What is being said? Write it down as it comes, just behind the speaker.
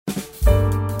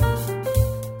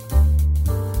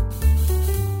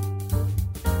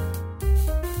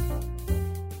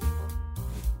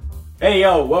Hey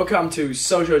yo, welcome to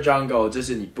Social Jungle， 这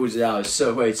是你不知道的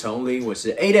社会丛林。我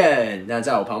是 Aidan， 那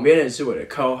在我旁边的是我的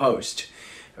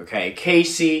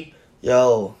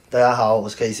co-host，OK，KC。Yo， 大家好，我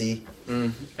是 KC。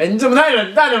你怎么太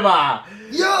冷淡了吧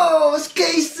 ？Yo， 我是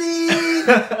KC。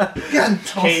干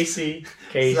KC，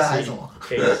是还是什么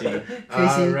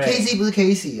 ？KC，KC 不是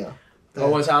KC 啊。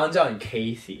我常常叫你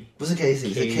KC， 不是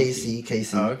KC， 是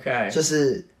KC。OK， 就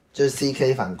是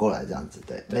CK 反过来这样子，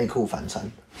对，内裤反穿。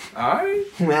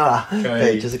没有啦，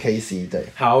对，就是 KC， 对。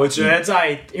好，我觉得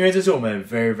因为这是我们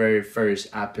very first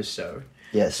episode，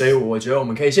 所以我觉得我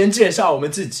们可以先介绍我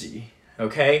们自己。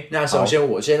OK， 那首先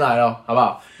我先来咯，好不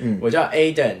好？我叫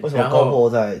Aidan， 为什么GoPro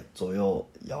在左右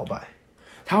摇摆？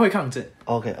他会抗震。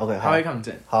OK， 他会抗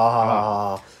震。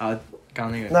好。刚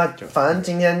那个。那反正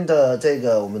今天的这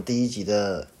个我们第一集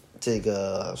的这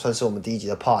个算是我们第一集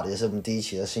的 pod， 也是我们第一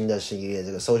期的新的系列，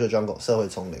这个 Social Jungle 社会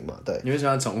丛林嘛，对。你为什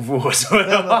么要重复我说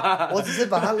的话？我只是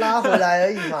把它拉回来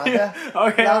而已嘛，对。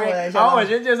OK， 拉回来一下。好，我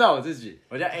先介绍我自己，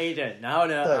我叫 Aidan， 然后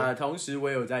呢，同时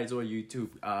我有在做 YouTube，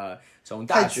 从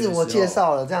大学的时候。太自我介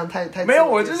绍了，这样太没有，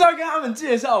我就是要跟他们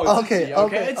介绍我自己。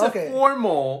OK，It's a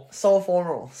formal，so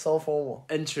formal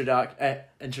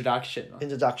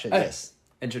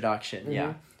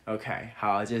introduction，yes。OK，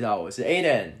 好，介绍我是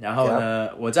Aidan， 然后呢，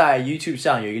我在 YouTube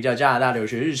上有一个叫加拿大留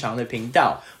学日常的频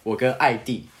道，我跟艾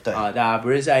弟，大家不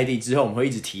认识艾弟之后，我们会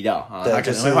一直提到他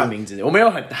可能会换名字，我们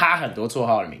有他很多绰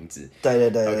号的名字，对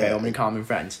 ，OK， 我们 common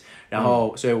friends， 然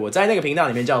后所以我在那个频道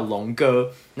里面叫龙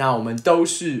哥，那我们都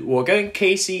是我跟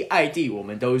KC 艾弟，我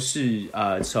们都是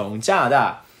从加拿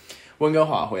大温哥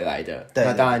华回来的，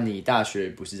那当然你大学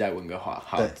不是在温哥华，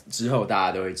好，之后大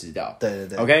家都会知道，对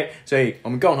 ，OK， 所以我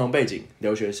们共同背景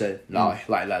留学生，来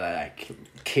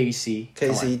，KC，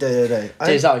 对，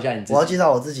介绍一下你自己。我要介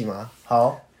绍我自己吗？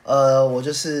好，我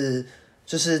就是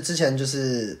之前就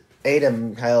是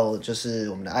Aidan 还有就是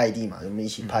我们的艾弟嘛，我们一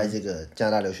起拍这个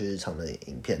加拿大留学日常的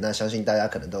影片，那相信大家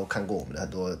可能都看过我们的很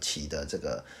多期的这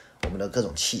个我们的各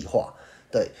种企划，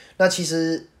对，那其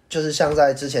实。就是像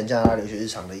在之前加拿大留学日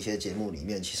常的一些节目里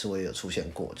面，其实我也有出现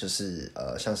过，就是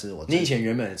像是我。你以前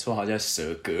原本的绰号叫蛇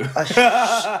哥，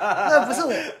那不是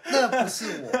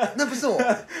我，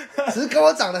只是跟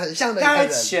我长得很像的一个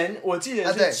人。我记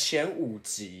得是前5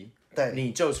集，对，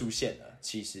你就出现了。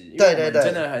其实，因为对，我们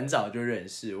真的很早就认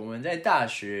识，我们在大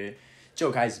学就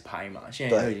开始拍嘛，现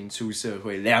在都已经出社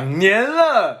会2年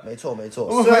了。没错，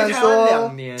虽然说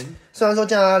2年。虽然说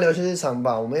加拿大留学日常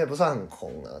吧，我们也不算很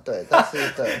红啊，对，但是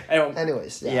对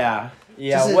，anyways， 就是你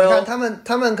看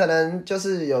他们可能就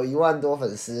是有1万多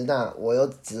粉丝，那我又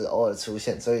只偶尔出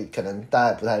现，所以可能大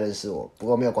家也不太认识我。不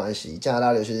过没有关系，加拿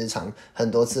大留学日常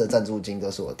很多次的赞助金都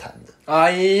是我谈的。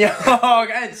哎呀，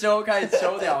开始揪掉，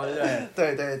对不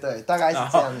对？对，大概是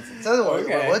这样子。但是我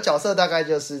的角色大概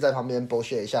就是在旁边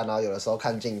bullshit一下，然后有的时候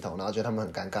看镜头，然后觉得他们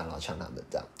很尴尬，然后呛他们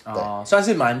这样。对，算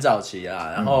是蛮早期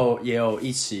啦，然后也有一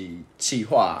起企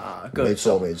划啊，各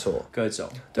种，没错，各种。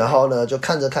然后呢，就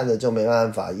看着就没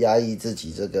办法压抑自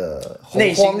己这个洪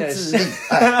荒之力，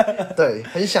对，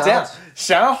很想要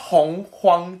洪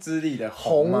荒之力的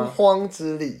洪荒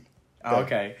之力。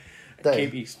OK，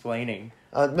 keep explaining。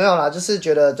没有啦，就是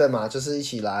觉得对嘛，就是一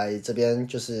起来这边，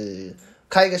就是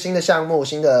开一个新的项目，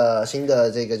新的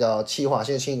这个叫企划，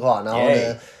新的企划，然后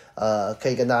呢，可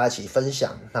以跟大家一起分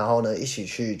享，然后呢，一起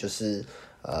去就是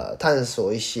探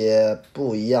索一些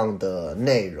不一样的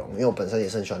内容，因为我本身也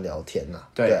是很喜欢聊天呐。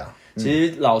对啊，其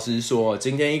实老实说，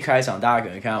今天一开场大家可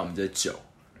能看到我们这酒，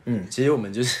其实我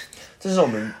们这是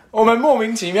我们莫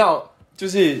名其妙就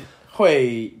是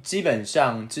会基本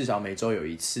上至少每周有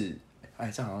一次。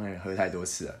这好像有点喝太多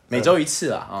次了。每周1次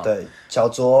啦，对，小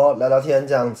酌聊聊天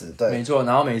这样子，对，没错。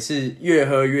然后每次越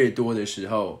喝越多的时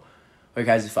候，会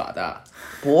开始法大。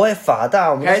不会法大，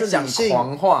我们开始讲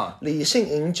狂话，理性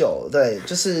饮酒，对，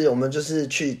就是我们就是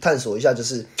去探索一下，就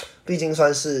是毕竟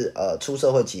算是出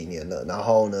社会几年了，然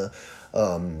后呢，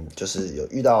就是有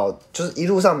遇到，就是一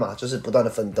路上嘛，就是不断的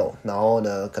奋斗，然后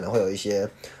呢，可能会有一些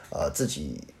自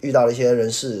己遇到的一些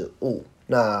人事物。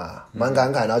那蛮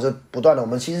感慨，然后就不断的，我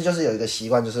们其实就是有一个习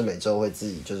惯，就是每周会自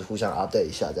己就是互相 update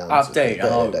一下这样子 ，update，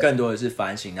 然后更多的是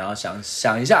反省，然后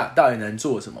想一下到底能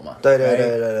做什么嘛。对，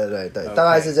大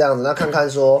概是这样子。那看看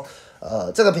说，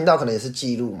这个频道可能也是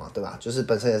记录嘛，对吧？就是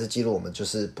本身也是记录我们就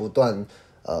是不断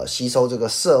吸收这个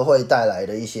社会带来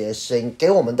的一些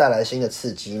给我们带来新的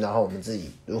刺激，然后我们自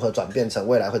己如何转变成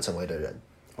未来会成为的人。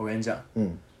我跟你讲，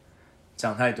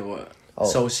讲太多了。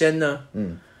首先呢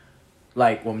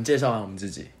，like 我们介绍完我们自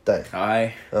己，对，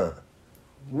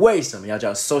为什么要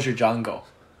叫 Social Jungle？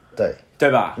 对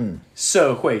吧？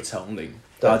社会丛林，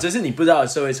对吧？这是你不知道的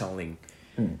社会丛林。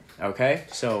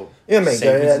OK，so 因为每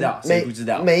个人谁不知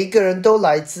道，每一个人都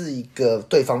来自一个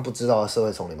对方不知道的社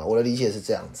会丛林嘛。我的理解是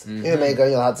这样子，因为每个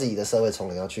人有他自己的社会丛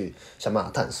林要去想办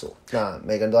法探索，那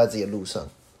每个人都在自己的路上。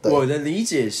我的理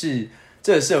解是，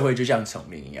这个社会就像丛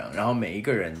林一样，然后每一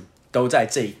个人都在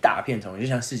这一大片丛林，就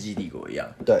像世纪帝国一样，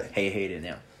对，黑黑的那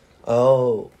样。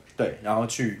对，然后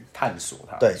去探索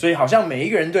它。对，所以好像每一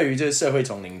个人对于这个社会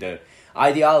丛林的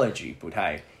ideology 不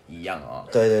太一样啊。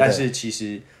对，但是其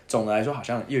实总的来说，好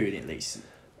像又有点类似。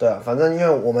对啊，反正因为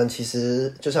我们其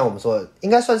实就像我们说的，应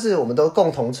该算是我们都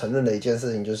共同承认的一件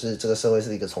事情，就是这个社会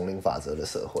是一个丛林法则的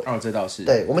社会。这倒是。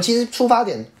对，我们其实出发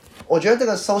点，我觉得这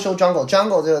个 social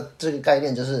jungle 这个概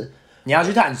念就是你要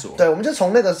去探索。对，我们就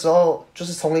从那个时候就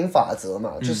是丛林法则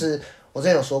嘛，就是我之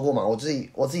前有说过嘛，我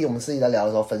们自己在聊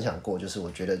的时候分享过，就是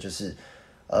我觉得就是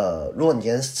如果你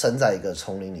今天生在一个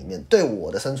丛林里面，对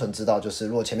我的生存之道就是，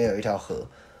如果前面有一条河，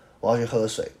我要去喝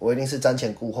水，我一定是瞻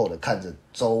前顾后的看着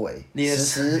周围，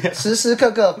时时刻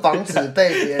刻防止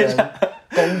被别人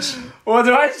攻击。我突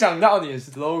然想到你的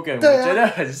slogan，我觉得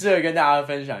很适合跟大家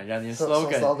分享一下你的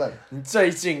slogan。你最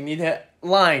近你的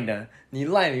line 呢？你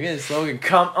line 里面的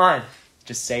slogan，Come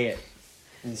on，just say it。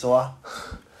你说啊。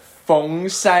逢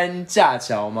山架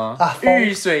桥吗？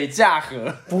遇水架河？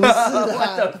不是啊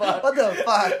，What the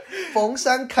fuck？ 逢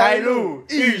山开路，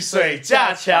遇水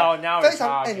架桥。非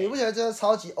常你不觉得这个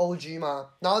超级 OG 吗？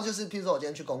然后就是，譬如说我今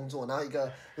天去工作，然后一个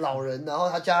老人，然后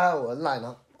他加了我的 line，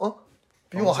 然后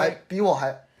比我还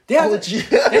OG。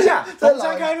等一下，逢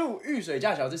山开路，遇水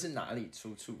架桥，这是哪里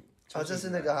出处？这是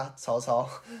那个曹操，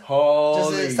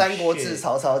就是《三国志》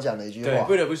曹操讲的一句话。对，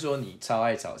不得不说你超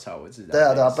爱曹操，我知道。对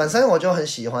啊，本身我就很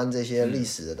喜欢这些历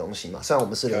史的东西嘛。虽然我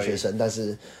们是留学生，但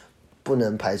是不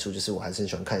能排除，就是我还是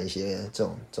喜欢看一些这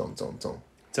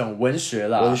种文学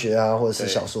啦，文学啊，或者是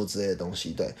小说之类的东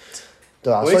西。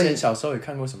对啊。我以前小时候也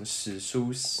看过什么史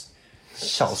书、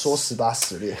小说18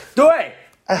时略。对，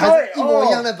还是一模一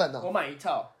样的本我买一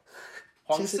套。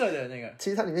黄色的那个，其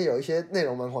实它里面有一些内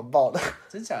容蛮黄暴的，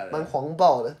真假的？蛮黄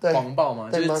暴的，对。黄暴吗？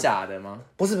就是假的吗？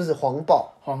不是黄暴。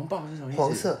黄暴是什么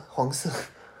意思？黄色。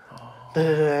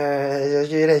对，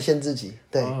有点限制级。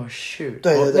对。是。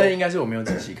对。那应该是我没有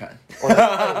仔细看。我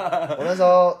那时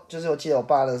候就是我记得我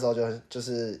爸那时候就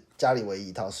是家里唯一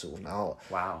一套书，然后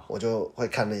我就会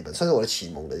看那一本，算是我的启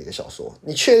蒙的一个小说。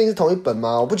你确定是同一本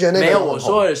吗？我不觉得那本没有，我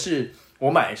说的是。我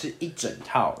买的是一整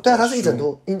套，对啊，它是一整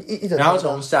套，一整套。然后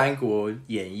从《三国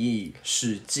演义》《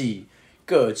史记》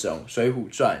各种《水浒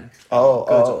传》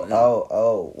各种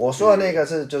我说的那个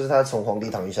就是他从皇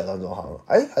帝唐虞小当中好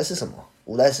像还是什么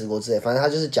五代十国之类，反正他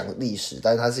就是讲历史，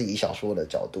但是他是以小说的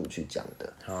角度去讲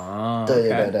的。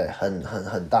对，很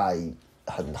大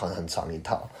很长一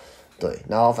套。对，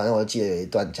然后反正我记得有一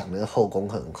段讲那个后宫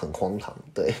很荒唐。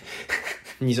对。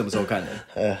你什么时候看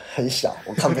的？很小，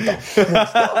我看不懂。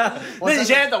那你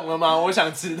现在懂了吗？我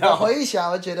想知道。我回忆起来，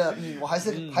我觉得，我还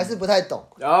是不太懂。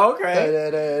OK。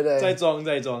对。再装。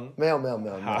没有，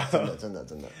真的，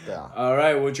对啊。All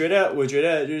right， 我觉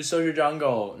得就是 Social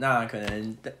Jungle， 那可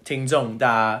能听众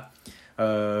大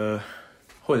家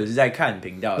或者是在看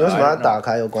频道，你为什么要打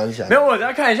开又关起来？没有，我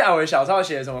在看一下我的小抄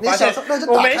写什么，发现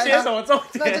我没写什么重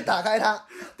点，那就打开它。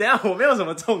等一下，我没有什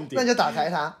么重点，那就打开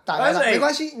它，没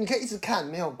关系，你可以一直看，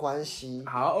没有关系。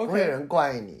好 ，OK， 不会有人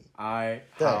怪你。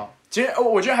好，其实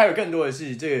我觉得还有更多的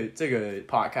是这个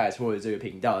podcast 或者这个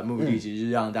频道的目的，其实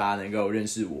是让大家能够认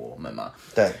识我们嘛。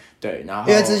对，然后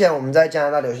因为之前我们在加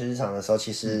拿大留学日常的时候，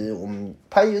其实我们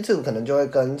拍 YouTube 可能就会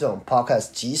跟这种 podcast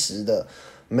即时的。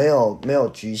没有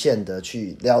局限的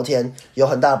去聊天，有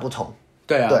很大的不同。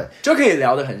对，就可以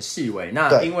聊得很细微。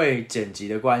那因为剪辑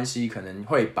的关系，可能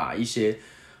会把一些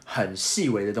很细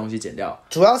微的东西剪掉。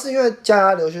主要是因为加拿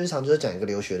大留学日常就是讲一个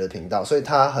留学的频道，所以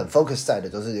他很 focus 在的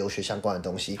都是留学相关的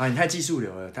东西。你太技术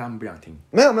流了，他们不想听。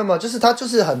没有，就是他就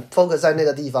是很 focus 在那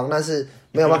个地方，但是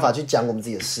没有办法去讲我们自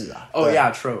己的事啊。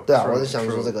true。对啊，我是想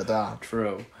说这个，对啊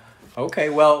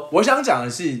 ，true。OK，well， 我想讲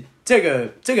的是这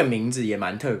个名字也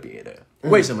蛮特别的。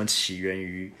为什么起源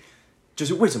于，就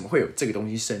是为什么会有这个东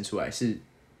西生出来？是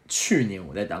去年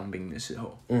我在当兵的时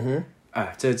候，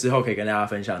这之后可以跟大家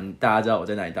分享。大家知道我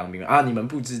在哪里当兵啊？你们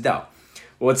不知道，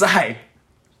我在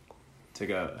这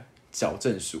个矫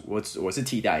正署，我是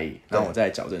替代役，然后我在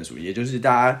矫正署，也就是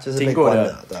大家听过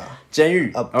的监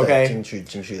狱。OK，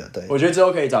 进去的，对。我觉得之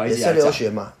后可以找一起来讲。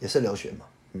也是留学嘛。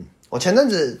我前阵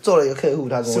子做了一个客户，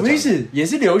他跟我讲什么意思？也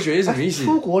是留学是什么意思？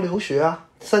出国留学啊，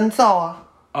深造啊。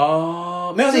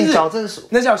没有，进矫正署，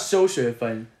那叫修学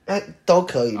分，都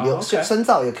可以，深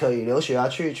造也可以，留学啊，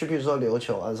去比如说琉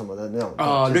球啊什么的那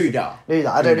种，绿岛，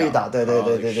对，绿岛，对，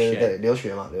留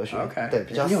学嘛，留学， OK， 对，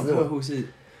比较你有客户是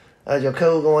有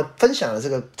客户跟我分享了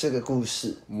这个故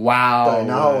事，哇哦，对，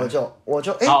然后我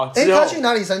就他去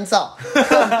哪里深造？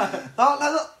然后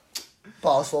他说不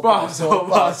好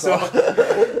说，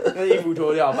那衣服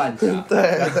脱掉半甲。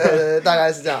对，大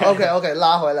概是这样。OK，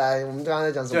 拉回来，我们刚刚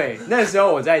在讲什么？对，那时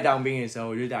候我在当兵的时候，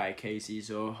我就打给 KC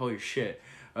说 ，Holy shit，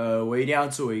我一定要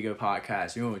做一个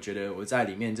podcast， 因为我觉得我在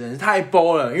里面真的是太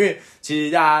bore 了，因为其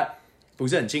实大家不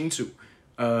是很清楚。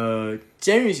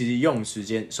监狱其实用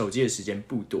手机的时间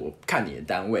不多，看你的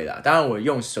单位啦。当然，我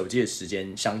用手机的时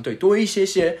间相对多一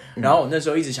些。然后我那时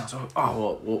候一直想说，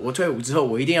我退伍之後，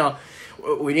我一定要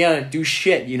do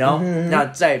shit，you know？那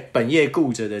在本业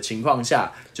顾着的情况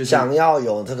下，就是想要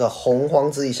有这个洪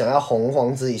荒之力，想要洪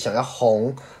荒之力，想要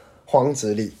洪荒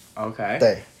之力。OK，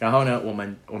 对。然后呢，我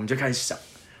们就开始想，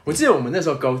我记得我们那时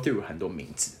候 go through 很多名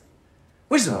字，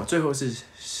为什么最后是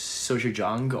Social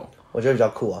Jungle？ 我觉得比较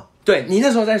酷啊。对，你那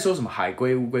时候在说什么海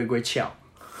龟、乌龟、龟壳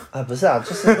啊？不是啊，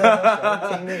就是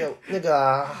听那个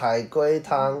啊，海龟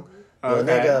汤有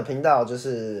那个频道，就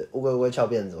是乌龟翘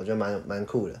辫子，我觉得蛮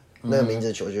酷的。那个名字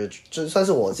我觉得就算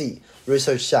是我自己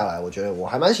research 下来，我觉得我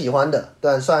还蛮喜欢的。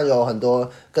但虽然有很多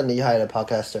更厉害的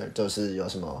podcaster， 就是有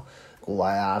什么古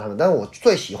玩啊他们，但是我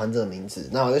最喜欢这个名字。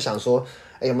那我就想说，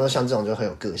有没有像这种就很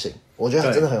有个性？我觉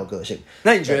得真的很有个性。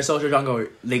那你觉得 Social Jungle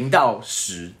 0到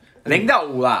10？0到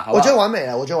5啦，好不好？我觉得完美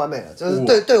了，就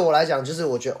是对我来讲，就是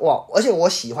我觉得哇，而且我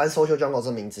喜欢 Social Jungle 这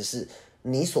名字是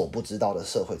你所不知道的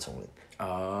社会丛林。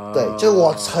对，就是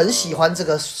我很喜欢这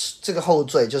个后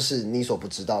缀，就是你所不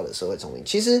知道的社会丛林。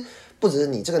其实不只是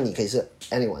你，这个你可以是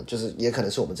anyone， 就是也可能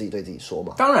是我们自己对自己说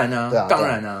嘛。当然啊，对啊，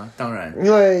当然，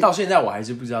因为到现在我还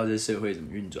是不知道这社会怎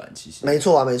么运转。其实没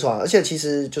错啊，而且其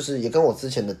实就是也跟我之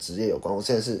前的职业有关。我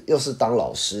现在又是当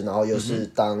老师，然后又是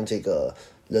当这个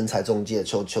人才中介、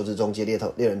求职中介、猎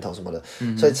人头什么的，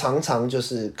所以常常就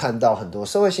是看到很多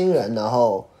社会新人，然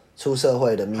后出社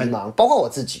会的迷茫，包括我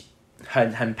自己。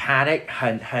很 panic，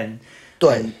 很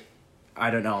对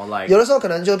 ，I don't know， like 有的时候可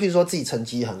能就譬如说自己成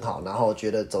绩很好，然后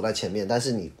觉得走在前面，但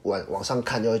是你往上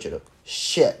看就会觉得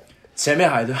shit， 前面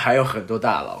还有很多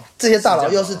大佬，这些大佬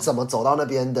又是怎么走到那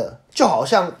边的？就好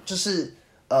像就是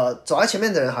走在前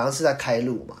面的人好像是在开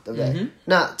路嘛，对不对？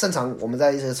那正常我们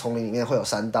在一些丛林里面会有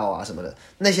山道啊什么的，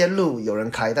那些路有人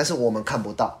开，但是我们看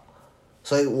不到，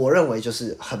所以我认为就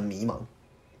是很迷茫。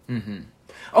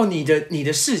哦，你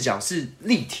的视角是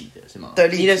立体的，是吗？对，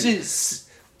立体。你的是，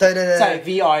对，在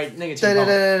VR 那个情况，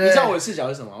对。你知道我的视角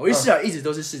是什么吗？我的视角一直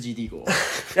都是世纪帝国。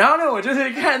然后呢，我就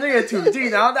是看那个土地，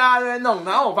然后大家都在弄，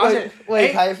然后我发现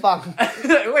未开放，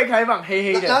对，未开放，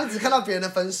黑黑的，然后只看到别人的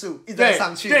分数一直在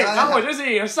上去。对，然后我就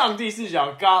是一个上帝视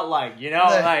角 ，God-like，you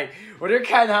know，like， 我就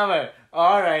看他们。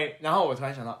Alright， 然后我突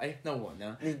然想到，那我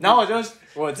呢？然后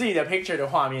我自己的 picture 的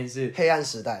画面是黑暗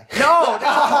时代。No，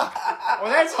 我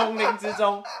在丛林之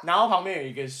中，然后旁边有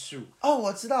一个树。哦，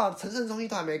我知道，城镇中心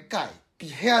都还没盖，比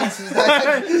黑暗时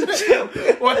代。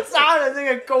我扎了这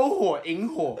个篝火、引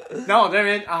火，然后我在那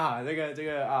边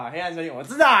黑暗森林，我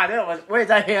知道啊，我也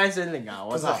在黑暗森林啊，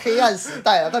我操，黑暗时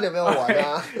代啊，到底有没有玩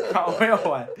啊？好，我没有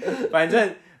玩，反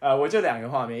正我就2个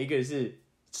画面，一个是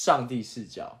上帝视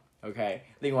角。OK，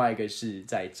 另外一个是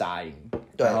在扎营，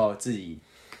然后自己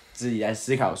在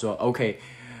思考说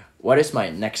 ，OK，what is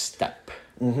my next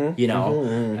step？You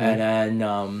know，and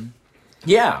then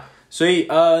yeah， 所以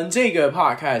这个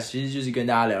podcast 其实就是跟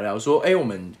大家聊聊说，我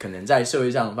们可能在社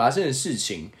会上发生的事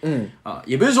情，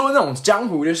也不是说那种江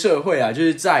湖的社会啊，就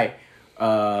是在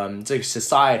这个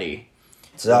society，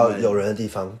 只要有人的地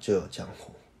方就有江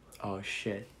湖。Oh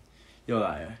shit。又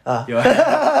来了啊！又来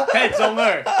了，开始中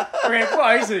二。OK， 不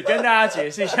好意思，跟大家解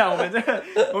释一下，我们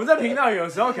这频道有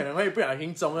时候可能会不小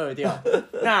心中二掉，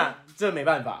那这没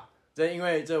办法，因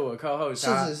为这我靠后赤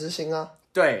子之心啊。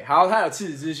对，好，他有赤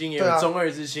子之心，也有中二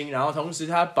之心，然后同时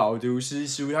他饱读诗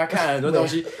书，他看了很多东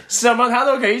西，什么他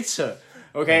都可以扯。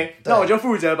OK， 那我就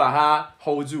负责把它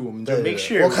hold 住，我们就 make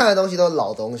sure。我看的东西都是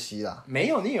老东西啦。没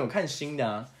有，你也有看新的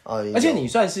啊，而且你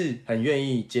算是很愿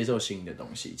意接受新的东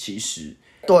西，其实。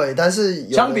对，但是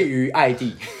相比于艾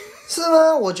蒂，是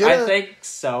吗？我觉得 I think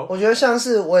so。我觉得像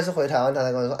是我也是回台湾，他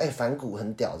才跟我说，反骨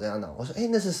很屌这样的。我说，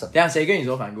那是什么？等一下谁跟你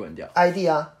说反骨很屌？艾蒂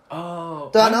啊。哦，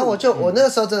对啊，然后我那个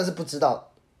时候真的是不知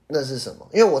道那是什么，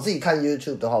因为我自己看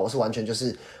YouTube 的话，我是完全就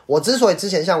是我之所以之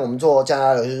前像我们做加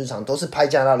拿大留学日常，都是拍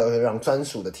加拿大留学日常专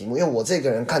属的题目，因为我这个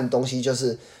人看东西就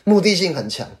是目的性很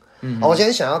强。我今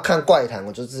天想要看怪谈，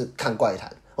我就是看怪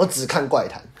谈，我只看怪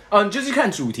谈。哦，你就是看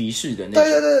主题式的那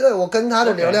种。对，我跟他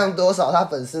的流量多少，他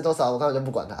粉丝多少，我根本就不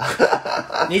管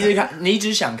他。你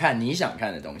只想看你想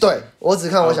看的东西。对，我只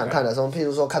看我想看的，什么譬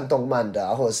如说看动漫的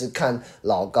啊，或者是看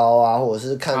老高啊，或者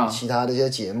是看其他的一些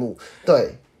节目。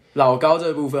对，老高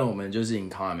这部分我们就是 in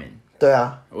common。对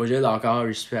啊，我觉得老高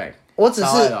respect。我只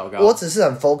是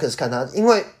很 focus 看他，因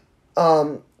为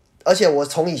而且我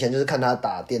从以前就是看他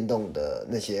打电动的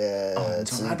那些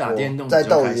直播，在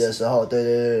斗鱼的时候，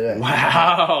对，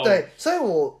哇，对，所以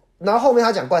然后后面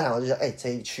他讲怪谈，我就觉得这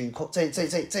一区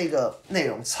这个内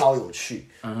容超有趣，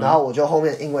然后我就后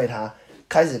面因为他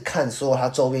开始看所有他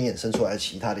周边衍生出来的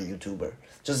其他的 YouTuber，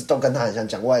 就是都跟他很像，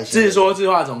讲外星，自说自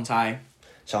话总裁。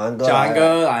小韩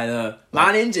哥来了，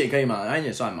马莲姐可以吗？马莲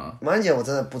姐算吗？马莲姐我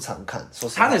真的不常看，说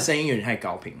实话，她的声音有点太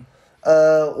高频。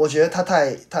我觉得她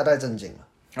太正经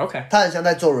了。OK， 她很像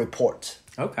在做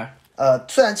report。OK，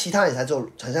 虽然其他人也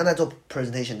很像在做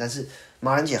presentation， 但是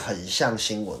马兰姐很像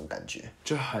新闻，感觉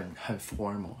就很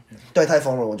formal。对，太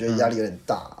formal， 我觉得压力有点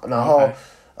大。然后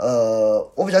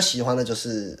我比较喜欢的就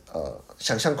是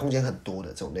想象空间很多的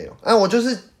这种内容。我就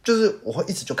是我会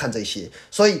一直就看这些，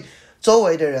所以周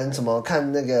围的人怎么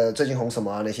看那个最近红什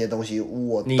么啊那些东西，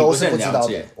我都是不知道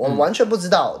的，我完全不知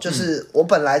道。就是我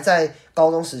本来在高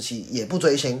中时期也不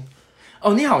追星。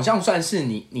哦，你好像算是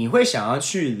你会想要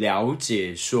去了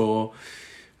解说，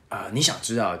你想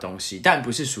知道的东西，但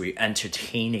不是属于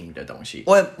entertaining 的东西。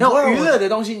那种娱乐的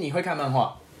东西，你会看漫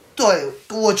画？对，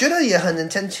我觉得也很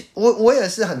entertain， 我也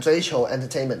是很追求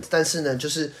entertainment， 但是呢，就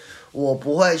是我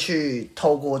不会去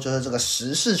透过就是这个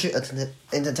时事去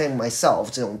entertain myself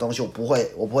这种东西，我不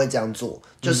会这样做，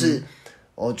就是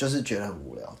我就是觉得很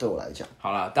无聊，对我来讲。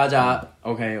好啦，大家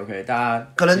OK， 大家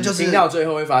可能就是听到最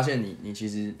后会发现你其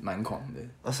实蛮狂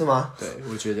的是吗？对，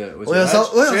我觉得我有时候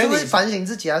会反省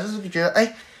自己啊，就是觉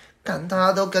得干大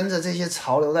家都跟着这些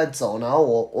潮流在走，然后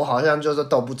我好像就是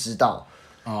都不知道。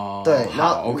对，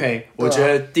好 OK，我觉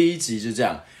得第一集就这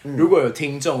样。如果有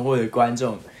听众或者观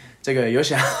众，这个有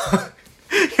想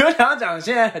要讲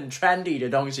现在很 trendy 的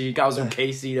东西，告诉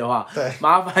KC 的话，对，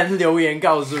麻烦留言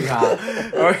告诉他。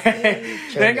OK，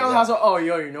 留言告诉他说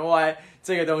you know why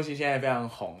这个东西现在非常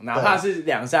红，哪怕是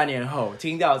2-3年后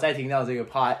再听到这个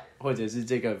pod 或者是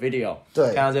这个 video，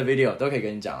 对，看到这 video 都可以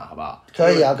跟你讲了，好不好？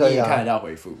可以啊，可以啊，看得到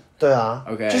回复。对啊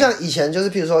 ，OK， 就像以前就是，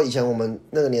譬如说以前我们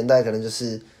那个年代，可能就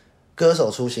是歌手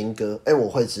出新歌，我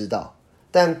会知道。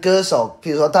但歌手，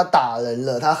譬如说他打人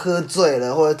了，他喝醉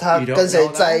了，或者他跟谁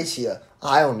在一起了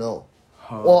 ，I don't know，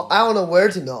 I don't know where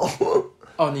to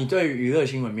know 。你对于娱乐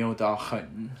新闻没有到很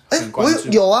关注？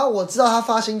有啊，我知道他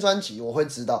发新专辑，我会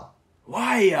知道。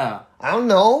Why 呀 ？I don't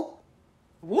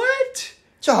know。What？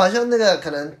 就好像那个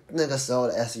可能那个时候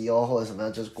的 SEO 或者什么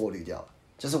样，就是过滤掉了，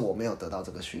就是我没有得到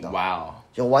这个渠道。哇哦，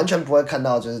就完全不会看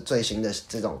到就是最新的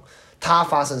这种他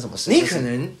发生什么事。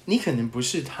你可能不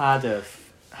是他的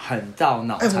很到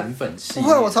脑残粉丝。不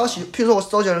会，我超喜，譬如说我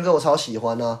周杰伦歌我超喜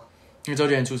欢啊。因为周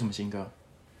杰伦出什么新歌？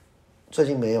最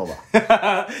近没有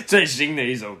吧？最新的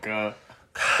一首歌。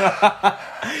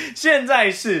现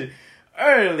在是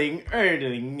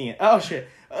2020年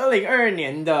，2022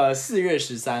年的4月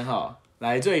13号，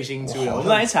来最新出的，我们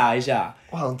来查一下。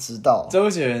我好像知道周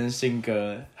杰伦新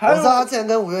歌，我知道他之前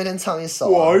跟五月天唱一首。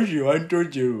我好喜欢周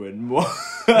杰伦，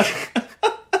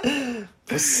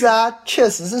不是啊，确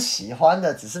实是喜欢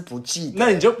的，只是不记得。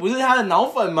那你就不是他的脑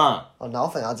粉嘛？脑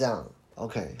粉要这样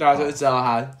 ，OK。大家就知道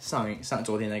他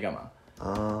昨天在干嘛。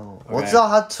我知道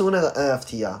他出那个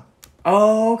NFT 啊。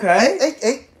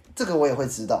OK， 这个我也会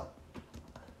知道，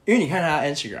因为你看他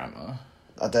Instagram 啊。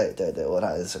对，我有他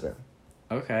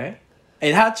Instagram。OK，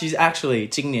 他其实 actually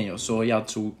今年有说要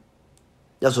出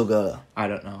歌了。I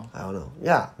don't know，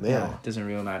 yeah， 没有 ，doesn't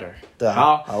really matter。对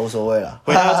啊，好无所谓了。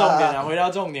回到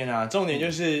重点啊，重点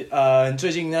就是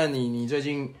最近你最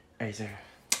近这个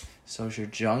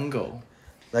Social Jungle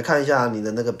来看一下你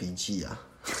的那个笔记啊。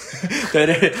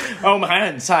对，我们还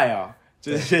很菜哦，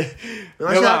就是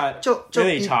没有办法就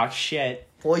really talk shit。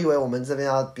我以为我们这边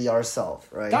要 be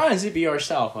ourselves，right？ 当然是 be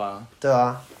yourself 啊。对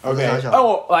啊 ，OK。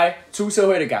我来出社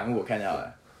会的感悟，我看到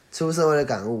了。出社会的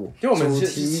感悟，就我们主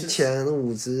题前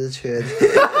5之缺点。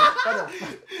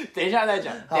等一下再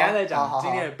讲，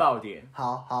今天的爆点。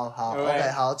好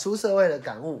 ，OK， 好，出社会的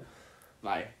感悟。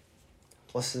来，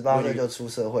我18岁就出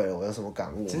社会了，我有什么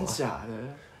感悟？真假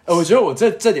的？我觉得我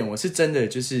这点我是真的，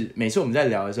就是每次我们在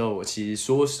聊的时候，我其实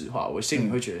说实话，我心里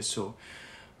会觉得说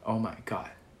，Oh my God，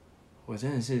 我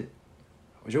真的是，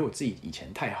我觉得我自己以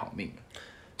前太好命了，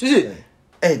就是。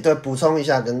对，补充一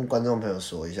下，跟观众朋友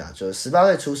说一下，就是18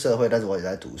岁出社会，但是我也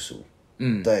在读书。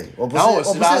对，我不是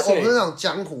那种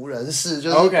江湖人士，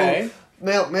就是 OK，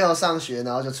 没有上学，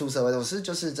然后就出社会。我是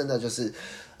就是真的就是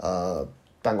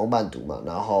半工半读嘛，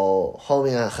然后后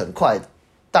面很快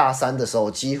大3的时候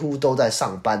几乎都在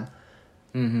上班。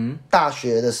大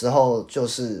学的时候就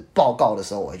是报告的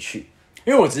时候我会去，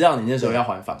因为我知道你那时候要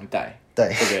还房贷。对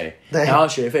不对？对，然后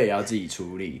学费也要自己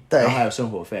处理，对，然后还有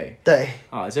生活费，对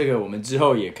啊，这个我们之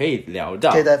后也可以聊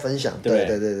到，可以再分享，对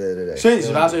对。所以你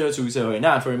18岁就出社会，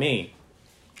那 for me，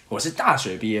 我是大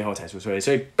学毕业后才出社会，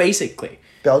所以 basically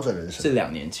标准人生是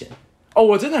2年前。哦，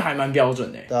我真的还蛮标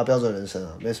准的。对啊，标准人生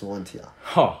啊，没什么问题啊。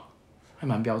还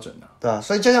蛮标准的。对啊，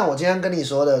所以就像我今天跟你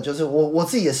说的，就是我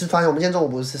自己也是发现，我们今天中午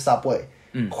不是吃 Subway，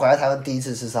回来台湾第一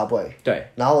次吃 Subway， 对，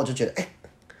然后我就觉得，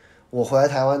我回来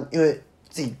台湾，因为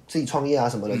自己创业啊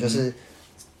什么的，就是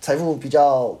财富比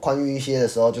较宽裕一些的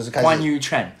时候，就是开始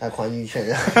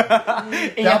kuanyu.chen，kuanyu.chen，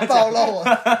 不要暴露我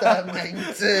的名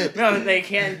字。没有 they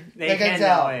can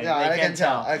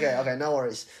tell，no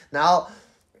worries。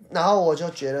然后我就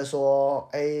觉得说，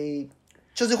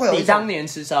就是会有你当年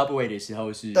吃 Subway 的时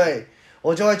候是？对，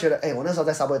我就会觉得，我那时候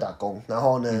在 Subway 打工，然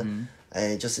后呢，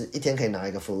就是一天可以拿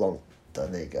一个 full long 的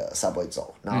那个 Subway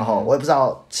走，然后我也不知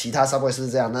道其他 Subway 是不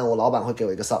是这样，那我老板会给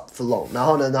我一个 full long， 然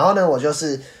后呢，我就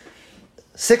是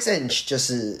6 inch 就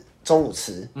是中午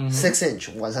吃，6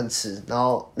 inch 晚上吃，然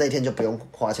后那天就不用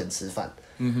花钱吃饭，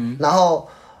然后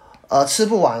吃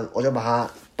不完我就把它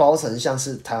包成像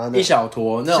是台湾的一小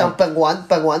坨那种，像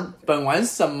本丸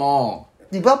什么？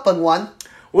你不知道本丸？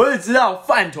我只知道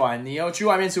饭团，你有去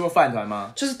外面吃过饭团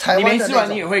吗？就是台湾的那种，你没吃完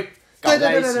你也会搞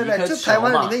在一起对，就台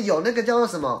湾里面有那个叫做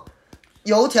什么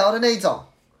油条的那一种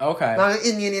 ，OK， 然后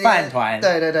一捏饭团，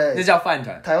对，那叫饭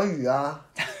团。台湾语啊，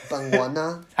本丸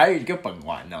啊，还有一个本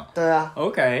丸呢。对啊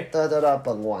 ，OK， 对，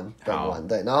本丸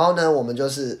对，然后呢，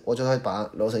我就会把它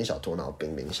揉成一小坨，然后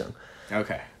冰冰箱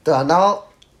 ，OK， 对啊，然后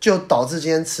就导致今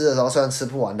天吃的时候虽然吃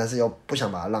不完，但是又不想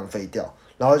把它浪费掉，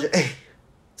然后就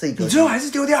这一个你最后还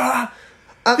是丢掉了啦。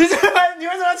你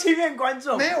为什么要欺骗观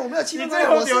众？没有，我没有欺骗观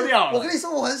众，你最后丢掉了。我跟你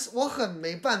说，我很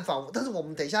没办法，但是我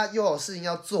们等一下又有事情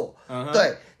要做，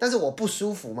对，但是我不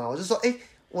舒服嘛，我就说，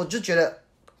我就觉得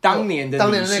当年的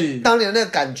那个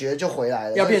感觉就回来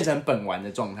了，要变成本丸的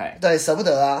状态，对，舍不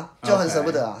得啊，就很舍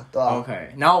不得啊，对吧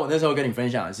？OK， 然后我那时候跟你分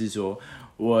享的是说，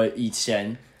我以前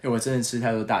因为我真的吃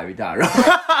太多大鱼大肉，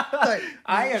对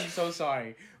，I am so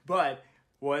sorry，but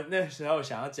我那时候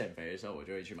想要减肥的时候，我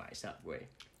就会去买 Subway。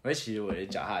我会骑我的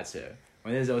脚踏车，我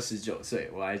那时候19岁，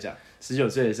我来讲，19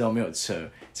岁的时候没有车，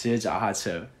骑着脚踏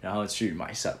车，然后去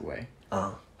买 Subway，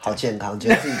好健康，觉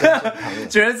得自己更健康了，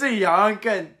觉得自己好像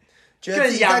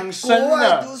更养生了。国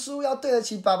外读书要对得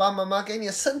起爸爸妈妈给你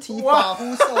的身体发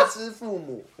肤受之父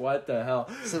母。What the hell？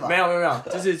 是吧？没有，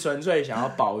就是纯粹想要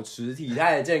保持体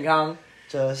态的健康。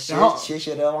就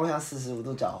斜的望向45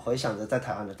度角，回想着在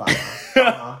台湾的爸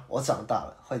妈，我长大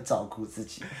了，会照顾自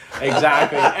己。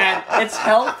Exactly, and it's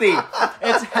healthy.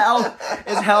 It's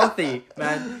healthy,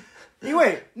 man. 因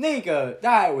为那个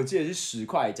大概我记得是10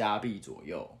块加币左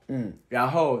右，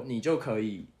然后你就可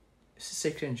以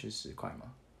是6 inch 10块吗？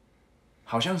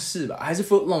好像是吧？还是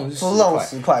foot long 是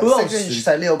10块，foot long 6 inch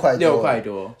才6块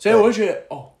多，所以我就觉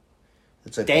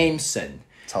得damn 神。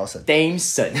超神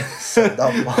 ，Damson 神到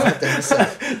爆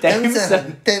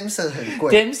 ，Damson 很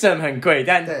贵 ，Damson 很贵，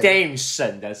但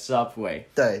Damson 的 Subway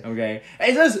对 ，OK，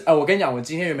 这是我跟你讲，我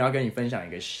今天原本要跟你分享一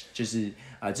个，就是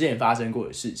之前发生过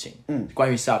的事情，关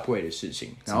于 Subway 的事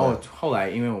情，然后后来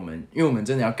因为我们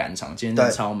真的要赶场，今天真的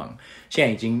超忙，现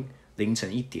在已经凌晨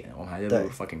1点，我们还在录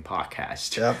fucking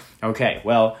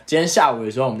podcast。OK，well， 今天下午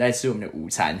的时候我们在吃我们的午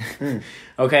餐。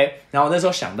OK， 然后那时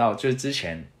候想到，就是之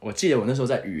前我记得我那时候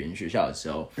在语言学校的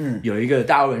时候，有一个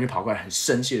大陆人就跑过来很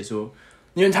生气的说：“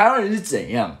你们台湾人是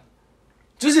怎样？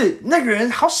就是那个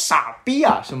人好傻逼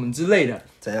啊，什么之类的。”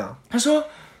怎样？他说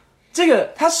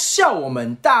他笑我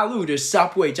们大陆的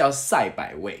Subway 叫赛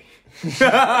百味。不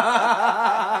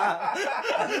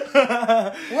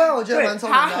会，我觉得蛮聪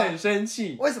明的。他很生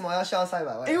气，为什么要笑赛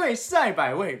百味？因为赛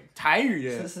百味台语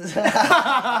的，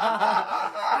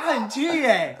他很气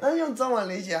耶。那用中文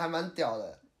理解还蛮屌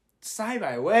的。赛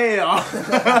百味哦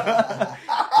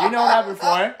，You know that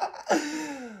before？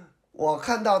 我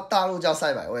看到大陆叫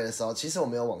赛百味的时候，其实我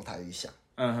没有往台语想，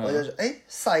我就说，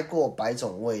赛过百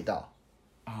种味道。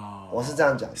我是这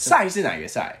样讲。赛是哪个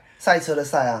赛？赛车的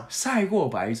赛啊，赛过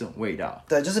百种味道，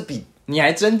对，就是比你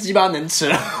还真鸡巴能吃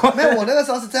了。没有，我那个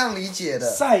时候是这样理解的，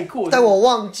赛过，但我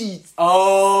忘记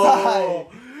哦。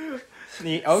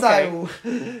你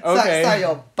OK， 赛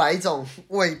有百种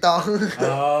味道。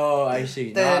I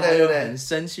see。对，很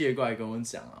生气的过来跟我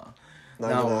讲啊。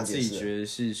那我自己觉得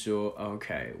是说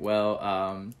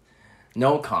OK，well，no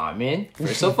comment.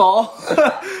 First of all,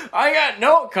 I got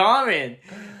no comment.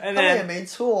 他们也没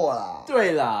错啦。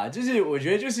对啦，就是我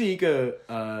觉得就是一个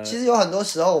其实有很多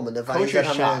时候我们的翻译他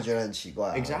们也觉得很奇怪，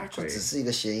 Exactly， 就只是一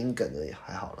个谐音梗而已，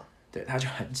还好啦。对，他就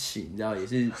很气，你知道，也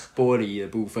是玻璃的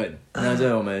部分。那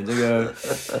这我们这个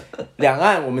两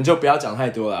岸，我们就不要讲太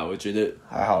多了。我觉得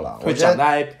还好啦，会讲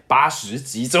大概80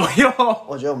集左右。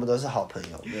我觉得我们都是好朋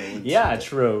友，没有问题。Yeah,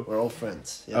 true. We're all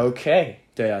friends. OK，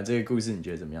 对啊，这个故事你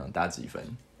觉得怎么样？打几分？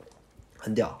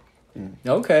很屌。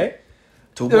OK，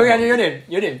 我感觉有点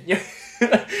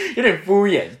敷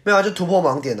衍。没有啊，就突破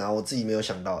盲点啊！我自己没有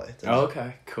想到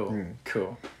OK，cool，cool。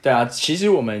对啊，其实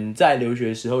我们在留学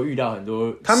的时候遇到很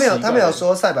多，他没有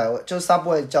说赛百味，就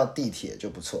Subway 叫地铁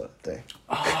就不错了。对，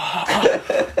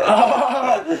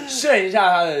炫一下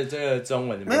他的这个中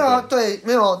文的。没有啊，对，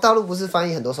没有大陆不是翻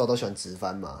译很多时候都喜欢直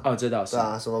翻嘛？哦，这倒是。对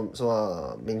啊，什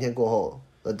么明天过后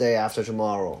 ，the day after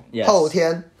tomorrow， 后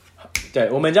天。对，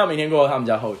我们叫明天过后，他们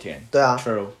叫后天。对啊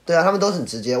 ，True。对啊，他们都很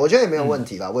直接，我觉得也没有问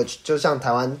题吧。就像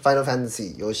台湾 Final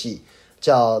Fantasy 游戏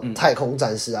叫太空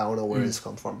战士，I don't know where it's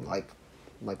come from，like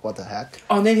what the heck。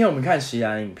哦，那天我们看席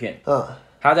兰的影片，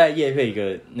他在业配一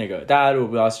个那个，大家如果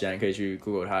不知道席兰，可以去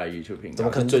Google 他的 YouTube 频道。怎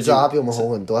么可能？最近他比我们红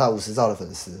很多，他50兆的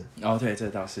粉丝。哦，对，这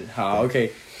倒是。好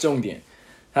 ，OK， 重点，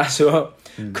他说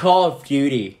Call of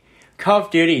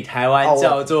Duty 台湾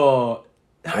叫做。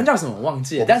好像叫什么我忘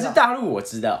记了，但是大陆我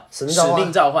知道，使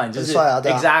命召唤就是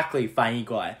exactly 翻译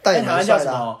过来，但台湾叫什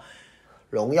么？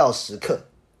荣耀时刻，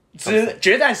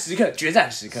决战时刻，是决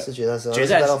战时刻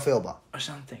 ，Battlefield 吧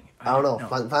 ？Something I don't know，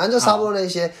 反正就差不多那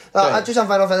些就像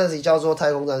Final Fantasy 叫做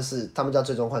太空战士，他们叫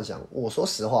最终幻想。我说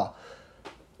实话，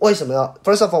为什么要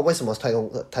First of all 为什么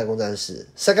太空战士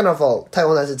 ？Second of all 太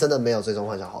空战士真的没有最终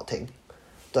幻想好听，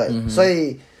对，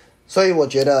所以我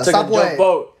觉得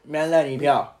Subway man 了你一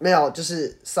票，没有，就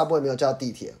是 Subway 没有叫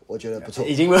地铁，我觉得不错，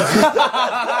已经没有。OK，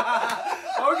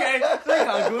 这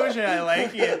conclusion I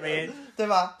like it, man， 对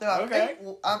吧？OK，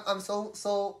 I'm so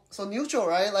neutral,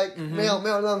 right? Like 没有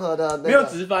任何的没有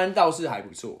直翻倒是还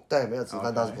不错，对，没有直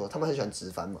翻倒是不错，他们很喜欢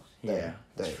直翻嘛，对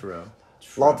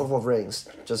 ，True。Lord of the Rings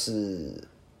就是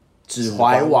指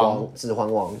环王，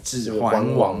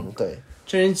对。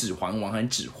这是指环王还是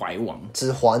指怀王？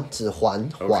指环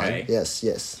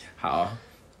 ，yes， 好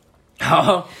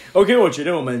 ，OK， 我觉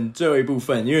得我们最后一部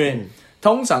分，因为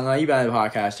通常啊，一般的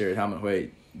podcaster 他们会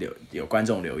有观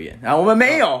众留言，然后我们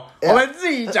没有，我们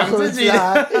自己讲自己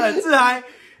的，自嗨，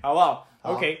好不好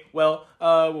 ？OK，Well，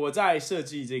 我在设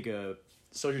计这个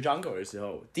Social Jungle 的时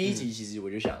候，第一集其实我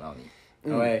就想到你，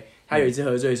因为他有一次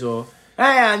喝醉说：“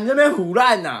哎呀，你这边唬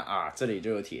烂呐！”啊，这里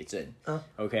就有铁证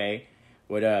，OK。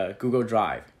我的 Google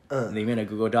Drive，里面的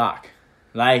Google Doc，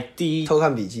 来偷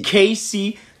看笔记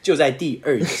 ，KC 就在第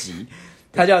2集，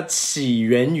它叫起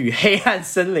源与黑暗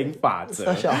森林法则。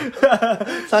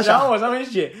然后我上面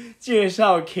写介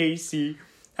绍 KC，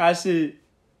 他是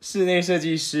室内设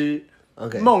计师，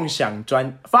梦想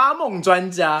发梦专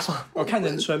家，我看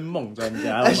成春梦专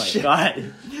家 ，Oh my god，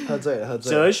 喝醉了，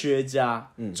哲学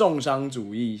家，重商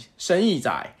主义，生意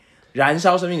仔。燃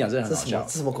烧生命奖真的很好笑，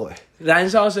这什么鬼？燃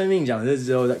烧生命奖这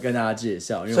之后再跟大家介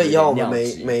绍，所以以后我们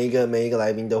每一个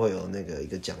来宾都会有一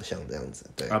个奖项这样子，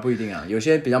对啊，不一定啊，有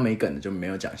些比较没梗的就没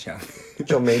有奖项，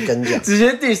就没梗奖，直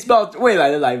接 diss 到未来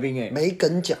的来宾没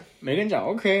梗奖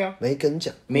OK 啊，没梗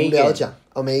奖，无聊奖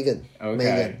哦，没梗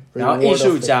 ，OK， 然后艺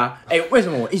术家，为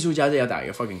什么我艺术家这要打一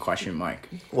个 fucking question mark？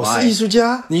 我是艺术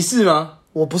家，你是吗？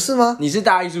我不是吗？你是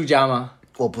大艺术家吗？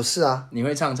我不是啊，你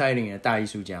会唱蔡依林的大艺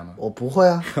术家吗？我不会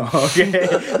啊。OK，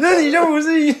 那你就不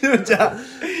是艺术家。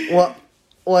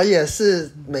我也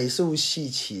是美术系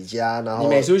起家，然后你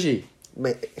美术系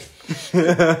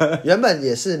原本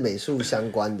也是美术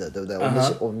相关的，对不对？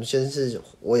我们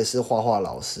我也是画画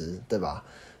老师，对吧？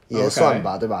也算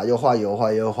吧，对吧？又画油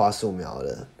画又画素描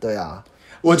的，对啊。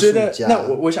我觉得那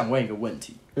我想问一个问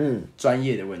题，专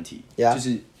业的问题，就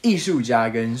是艺术家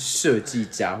跟设计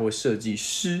家或设计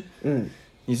师，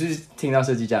你是听到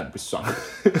设计家很不爽？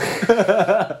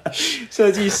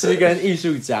设计师跟艺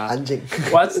术家，安静。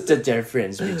What's the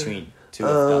difference between two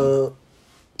of them？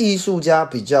艺术家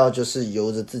比较就是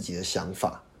由着自己的想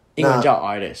法，英文叫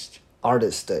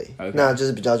artist， 对，那就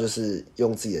是比较就是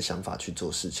用自己的想法去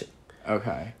做事情。OK，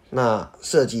 那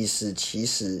设计师其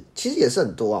实也是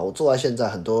很多啊。我做到现在，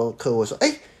很多客户会说：“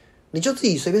你就自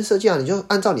己随便设计啊，你就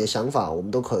按照你的想法，我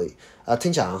们都可以。”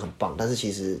听起来好像很棒，但是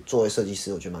其实作为设计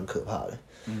师，我觉得蛮可怕的。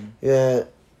因为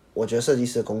我觉得设计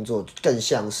师的工作更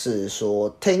像是说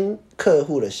听客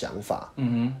户的想法，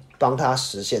帮他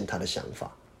实现他的想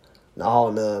法，然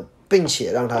后呢，并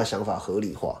且让他的想法合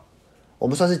理化。我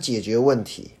们算是解决问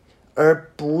题。而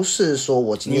不是说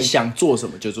我今天你想做什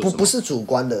么就做什么，不是主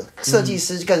观的。设计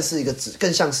师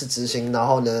更像是执行，然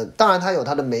后呢，当然他有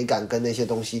他的美感跟那些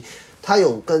东西，他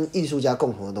有跟艺术家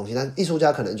共同的东西，但艺术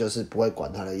家可能就是不会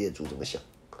管他的业主怎么想，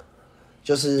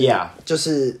就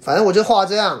是反正我就画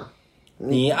这样，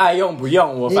你爱用不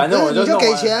用，反正我你就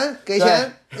给钱，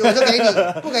我就给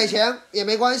你，不给钱也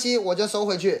没关系，我就收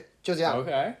回去，就这样。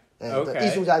OK， 艺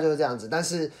术家就是这样子，但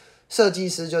是设计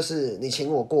师就是你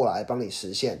请我过来帮你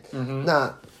实现。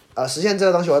那实现这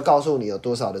个东西，我会告诉你有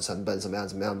多少的成本，怎么样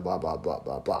，blah blah blah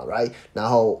blah blah right， 然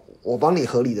后我帮你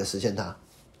合理的实现它。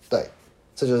对，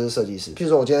这就是设计师。譬如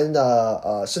说我今天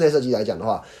的室内设计来讲的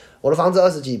话，我的房子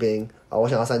20几平我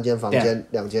想要3间房间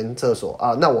，2间厕所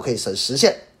那我可以实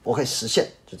现，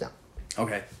就这样。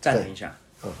OK， 暂停一下。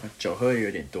酒喝的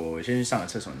有点多，我先去上个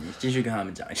厕所，你继续跟他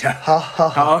们讲一下。好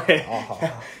 ，OK， 好，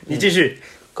你继续。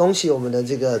恭喜我们的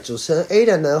这个主持人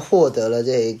Aidan 呢，获得了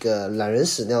这个懒人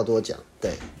屎尿多奖。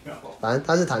对，反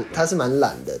正他是蛮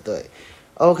懒的。对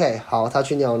 ，OK， 好，他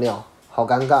去尿尿，好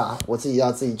尴尬，我自己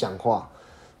要自己讲话。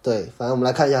对，反正我们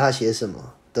来看一下他写什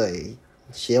么。对，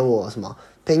写我什么？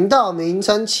频道名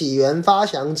称起源发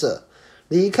想者，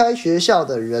离开学校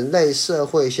的人类社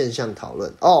会现象讨论。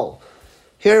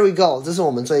Here we go， 这是我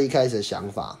们最一开始的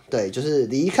想法。对，就是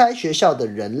离开学校的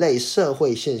人类社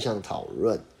会现象讨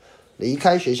论。离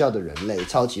开学校的人类，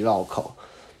超级绕口。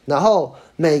然后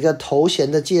每个头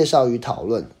衔的介绍与讨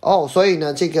论。所以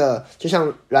呢，这个就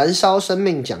像燃烧生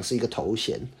命奖是一个头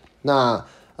衔，那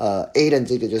Aidan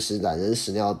这个就是懒人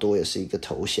屎尿多也是一个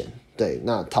头衔。对，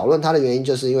那讨论他的原因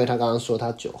就是因为他刚刚说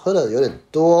他酒喝的有点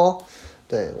多。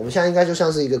对，我们现在应该就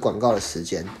像是一个广告的时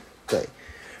间。对，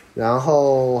然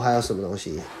后还有什么东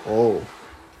西？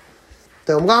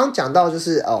对，我们刚刚讲到就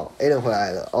是Aidan 回来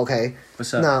了 ，OK， 不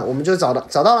是，那我们就找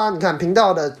到了。你看频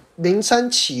道的名称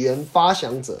起源发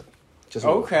想者就是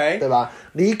OK， 对吧？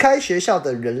离开学校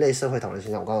的人类社会讨论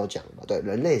现象，我刚刚有讲了嘛？对，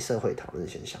人类社会讨论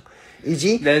现象，以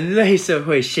及人类社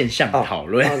会现象讨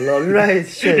论，人类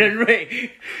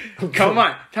，Come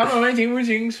on， 他们会听不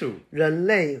清楚。人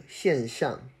类现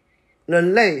象，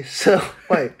人类社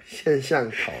会现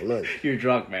象讨论。You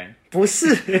drunk man？ 不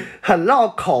是，很绕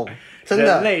口。真的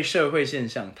人类社会现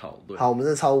象讨论。好，我们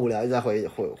真的超无聊，一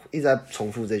直在重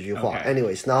复这句话。Okay.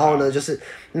 Anyways， 然后呢，就是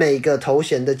每个头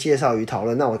衔的介绍与讨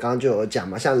论。那我刚刚就有讲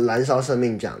嘛，像燃烧生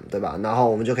命奖，对吧？然后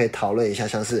我们就可以讨论一下，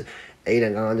像是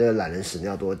Aidan 刚刚就是懒人屎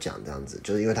尿多奖这样子，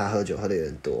就是因为他喝酒喝的有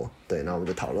点多。对，然后我们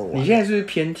就讨论完。你现在是不是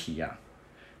偏题啊？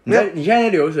你现在在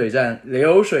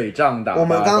流水账打发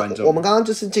观众。我们刚刚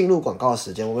就是进入广告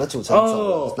时间，我们的主持人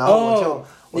走了，然后我就。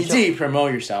你自己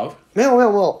promote yourself？ 没有，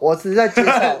我只是在介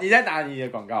绍。你在打你的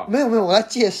广告？没有，我在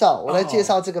介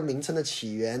绍这个名称的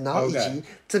起源，然后以及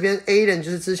这边 Aidan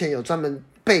就是之前有专门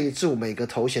备注每个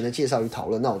头衔的介绍与讨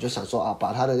论。那我就想说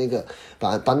把他的那个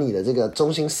把你的这个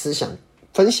中心思想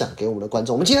分享给我们的观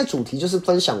众。我们今天的主题就是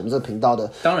分享我们这个频道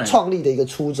的创立的一个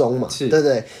初衷嘛，对不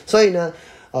对？所以呢，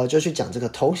就去讲这个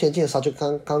头衔介绍，就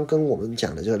刚跟我们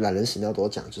讲的，就是懒人屎尿多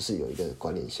讲，就是有一个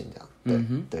关联性这样。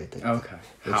对 ，OK，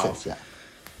 好。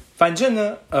反正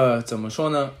呢，怎么说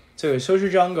呢？这个 Social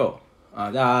Jungle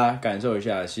大家感受一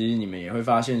下，其实你们也会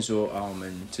发现说我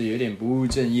们这有点不务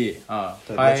正业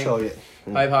拍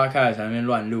podcast 在那边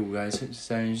乱录，在那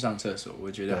边去上厕所，我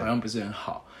觉得好像不是很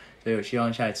好，所以我希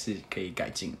望下一次可以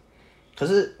改进。可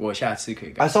是我下次可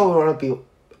以改进。I thought we wanna be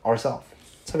ourselves。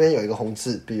这边有一个红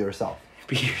字 ，be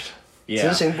yourself。be yourself。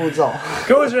执行步骤。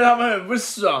可我觉得他们很不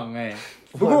爽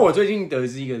不过我最近得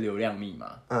知一个流量密码，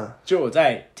就我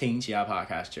在听其他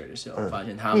podcaster 的时候，发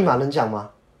现他们密码能讲吗？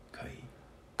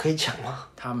可以讲吗？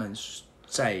他们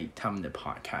在他们的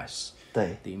podcast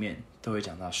里面都会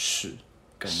讲到屎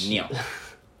跟尿，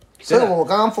所以我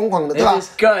刚刚疯狂的对吧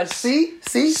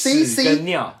 ？See 跟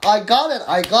尿 ，I got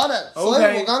it。所以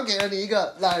我刚刚给了你一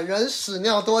个懒人屎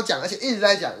尿多讲，而且一直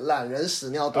在讲懒人屎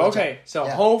尿多讲。OK，so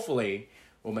hopefully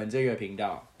我们这个频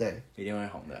道一定会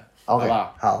红的，好不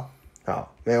好？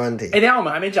好，没问题。等一下我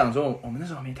们还没讲说，我们那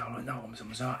时候还没讨论到我们什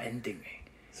么时候要 ending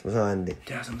什么时候 ending？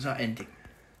 对啊，什么时候 ending？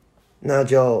 那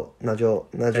就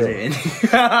ending。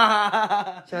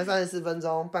现在34分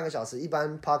钟，半个小时，一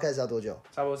般 podcast 要多久？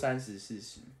差不多30、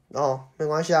40。没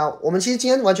关系啊。我们其实今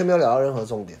天完全没有聊到任何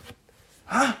重点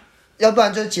要不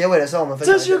然就是结尾的时候我们分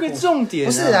享。这是个重点。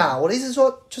不是啊，我的意思是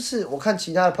说，就是我看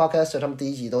其他的 podcaster， 他们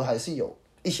第一集都还是有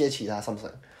一些其他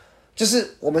something。就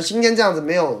是我们今天这样子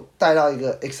没有带到一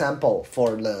个 example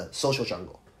for the social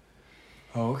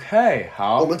jungle。OK，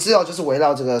 好。我们只有就是围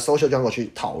绕这个 social jungle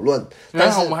去讨论，但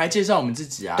是我们还介绍我们自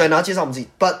己啊。对，然后介绍我们自己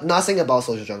 ，but nothing about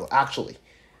social jungle actually。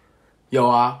有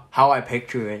啊 ，How I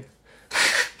picture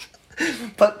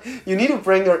it。But you need to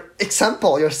bring your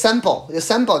example, your sample,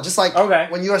 just like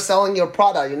when you are selling your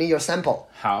product, you need your sample.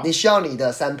 好，你需要你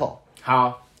的 sample。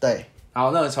好，对，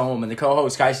好，那从我们的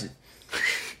co-host 开始。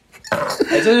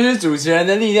这就是主持人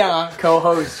的力量啊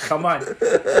 ！Co-host，come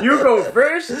on，you go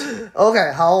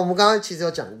first。OK， 好，我们刚刚其实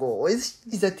有讲过，我一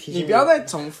直在提醒你不要再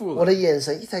重复了。我的眼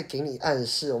神一直在给你暗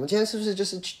示。我们今天是不是就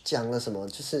是讲了什么，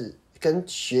就是跟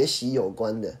学习有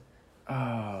关的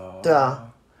对啊，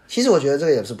其实我觉得这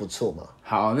个也是不错嘛。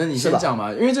好，那你先讲嘛，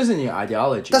因为这是你的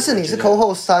ideology。但是你是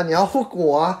co-host 啊，你要护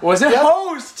我啊。我是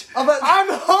host 啊，不 ，I'm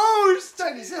host。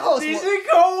对，你是 host， 你是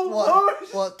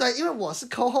co-host。我对，因为我是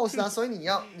co-host 啊，所以你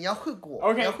要护我。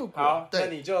OK， 你要护我。好，对，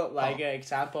那你就来一个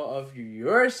example of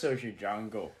your social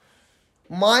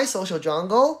jungle。My social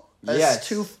jungle is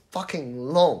too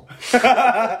fucking long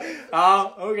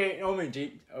好 ，OK， 那我们已经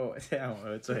这样我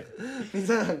喝醉了。你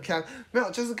真的很强，没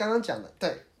有，就是刚刚讲的，对。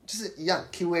就是一样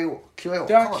 ，QA 我。对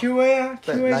啊 ，QA 啊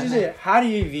 ，QA 就是 How do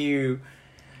you view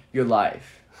your life?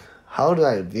 How do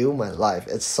I view my life?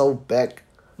 It's so big.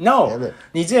 No，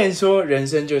 你之前说人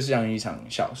生就像一场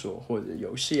小说或者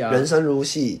游戏啊。人生如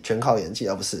戏，全靠演技，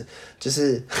不是，就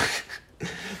是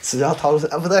只要掏出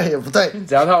不对，也不对，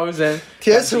只要掏出声，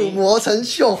铁杵磨成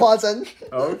绣花针。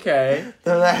OK，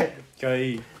 对不对？可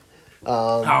以。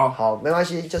好，没关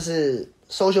系，就是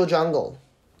Social Jungle。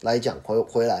来讲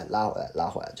回来拉回来，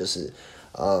就是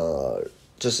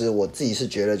我自己是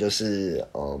觉得就是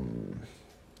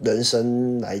人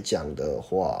生来讲的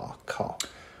话，靠，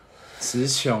词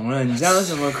穷了，你这样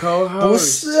什么 co-host？ 不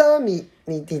是啊，你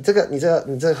这个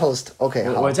host OK，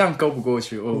 好，我这样勾不过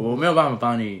去，我没有办法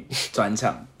帮你转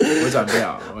场，我转不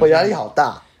了，我压力好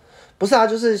大。不是啊，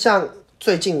就是像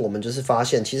最近我们就是发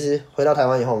现，其实回到台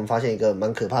湾以后，我们发现一个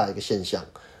蛮可怕的一个现象，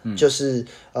就是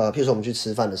譬如说我们去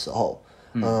吃饭的时候。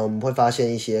我们会发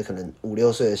现一些可能5、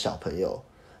6岁的小朋友，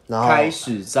然后开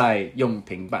始在用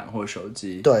平板或手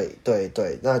机。对，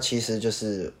那其实就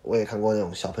是我也看过那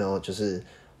种小朋友，就是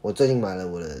我最近买了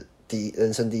我的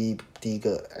人生第一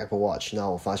个 Apple Watch， 然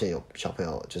后我发现有小朋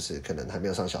友就是可能还没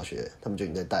有上小学，他们就已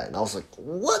经在戴，然后我说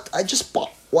What? I just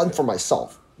bought one for myself.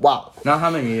 Wow！ 然后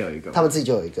他们也有一个，他们自己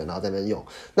就有一个，然后在那边用。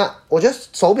那我觉得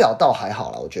手表倒还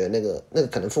好啦，我觉得那个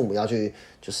可能父母要去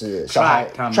就是小孩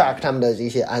track 他们的一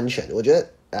些安全，我觉得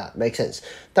make sense。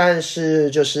但是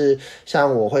就是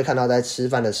像我会看到在吃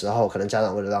饭的时候，可能家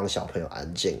长为了让小朋友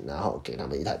安静，然后给他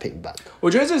们一台平板。我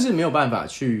觉得这是没有办法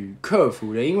去克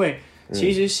服的，因为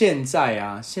其实现在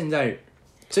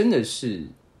真的是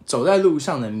走在路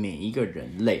上的每一个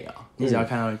人类啊，你只要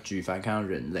看到举凡看到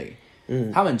人类。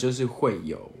他们就是会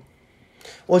有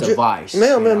device， 我觉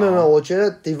得没有，我觉得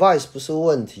device 不是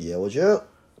问题，我觉得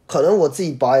可能我自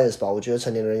己 bias 吧，我觉得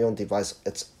成年人用 device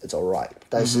it's alright，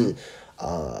 但是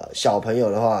小朋友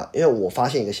的话，因为我发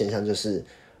现一个现象就是，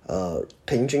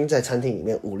平均在餐厅里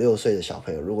面5、6岁的小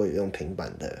朋友，如果有用平板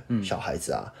的小孩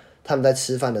子啊，他们在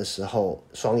吃饭的时候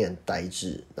双眼呆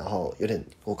滞，然后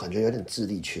我感觉有点智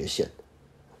力缺陷。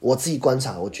我自己观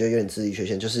察，我觉得有点智力缺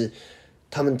陷，就是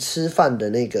他们吃饭的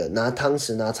那个拿汤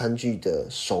匙、拿餐具的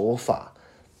手法，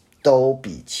都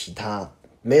比其他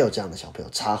没有这样的小朋友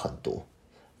差很多，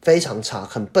非常差，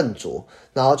很笨拙。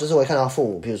然后就是会看到父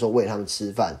母，譬如说喂他们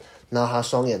吃饭，然后他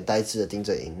双眼呆滞的盯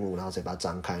着荧幕，然后嘴巴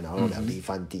张开，然后两粒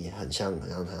饭地，很像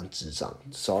智障。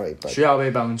Sorry， 需要被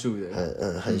帮助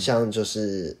的。很像就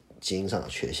是基因上的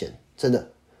缺陷，真的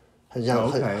很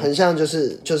像，很像就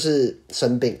是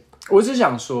生病。我只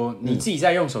想说，你自己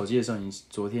在用手机的时候，你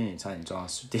昨天也差点撞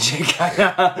到电线杆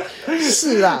啊！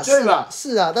是啊，对吧？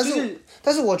是啊，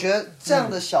但是我觉得这样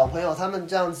的小朋友，他们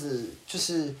这样子，就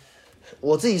是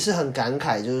我自己是很感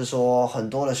慨，就是说很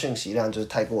多的讯息量就是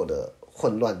太过的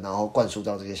混乱，然后灌输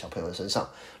到这些小朋友的身上，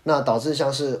那导致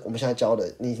像是我们现在教的，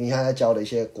你现在在教的一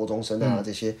些国中生啊，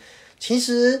这些其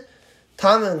实。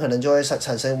他们可能就会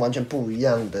产生完全不一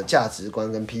样的价值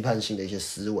观跟批判性的一些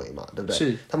思维嘛，对不对？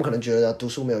是，他们可能觉得读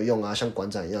书没有用啊，像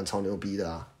馆长一样超牛逼的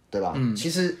啊，对吧？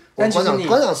其实馆长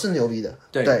是牛逼的，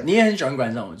对，你也很喜欢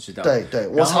馆长，我知道。对，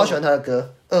我超喜欢他的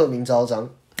歌，恶名昭彰，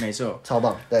没错，超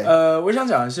棒。对，我想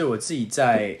讲的是我自己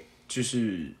在就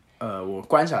是我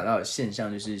观察到的现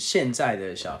象，就是现在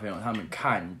的小朋友他们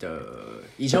看的，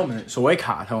以前我们所谓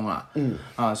卡通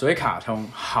所谓卡通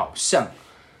好像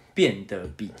变得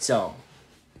比较。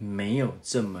没有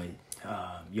这么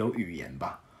有语言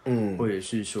吧，或者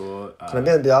是说可能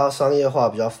变得比较商业化，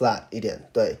比较 flat 一点，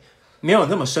对，没有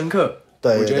那么深刻。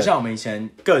对，我觉得像我们以前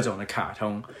各种的卡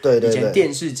通，对，以前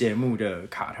电视节目的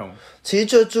卡通，其实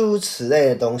就诸如此类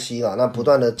的东西啦。那不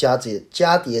断的加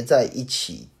叠在一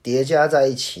起，叠加在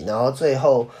一起，然后最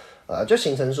后就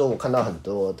形成说，我看到很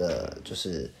多的，就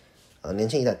是年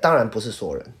轻一代，当然不是所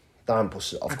有人。当然不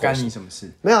是 ，of course， 干你什么事？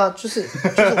没有啊，就是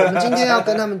我们今天要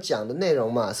跟他们讲的内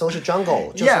容嘛，Social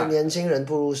Jungle 就是年轻人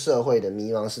步入社会的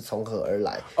迷茫是从何而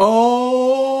来。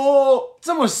哦，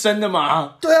这么深的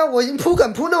吗？对啊，我已经铺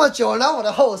梗铺那么久了，然后我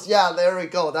的 host，yeah，there we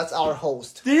go，that's our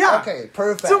host。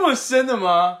OK，perfect。这么深的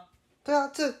吗？对啊，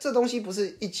这东西不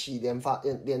是一起连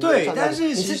对，但是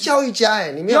你是教育家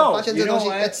你没有发现这东西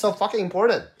it's so fucking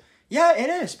important。Yeah,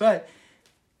 it is, but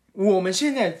我们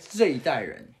现在这一代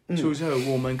人出社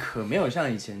会，我们可没有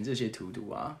像以前这些荼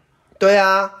毒啊。对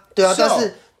啊，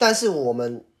但是我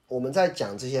们在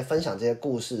讲这些分享这些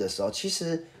故事的时候，其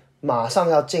实马上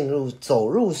要走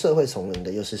入社会丛林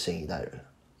的又是新一代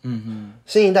人。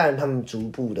新一代人他们逐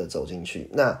步的走进去，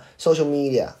那 social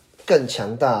media 更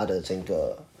强大的这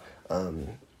个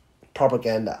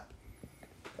propaganda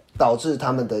导致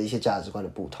他们的一些价值观的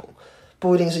不同，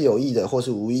不一定是有意的或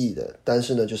是无意的，但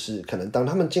是呢，就是可能当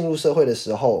他们进入社会的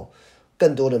时候，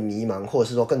更多的迷茫，或者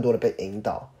是说更多的被引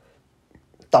导，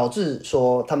导致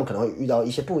说他们可能会遇到一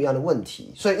些不一样的问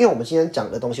题。所以，因为我们今天讲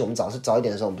的东西，我们早一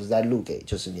点的时候，我们不是在录给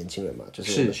就是年轻人嘛，就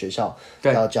是我们学校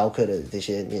要教课的这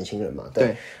些年轻人嘛。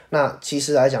对。那其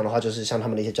实来讲的话，就是像他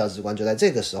们的一些价值观就在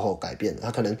这个时候改变了。他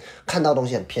可能看到东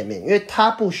西很片面，因为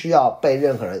他不需要被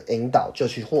任何人引导就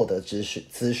去获得资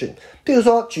讯。譬如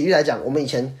说，举例来讲，我们以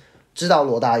前知道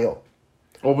罗大佑。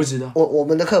我不知道，我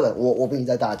们的课本，我比你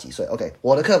再大几岁 ，OK，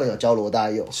 我的课本有教罗大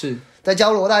佑，是在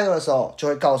教罗大佑的时候，就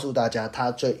会告诉大家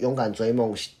他勇敢追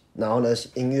梦，然后呢，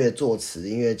音乐作词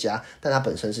音乐家，但他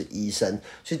本身是医生，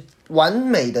去完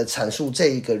美的阐述这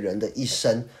一个人的一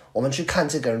生。我们去看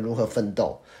这个人如何奋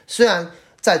斗，虽然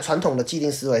在传统的既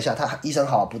定思维下，他医生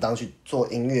好不当去做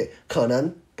音乐，可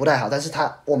能不太好，但是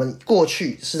我们过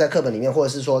去是在课本里面，或者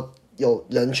是说有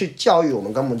人去教育我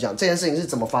们，跟我们讲这件事情是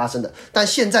怎么发生的。但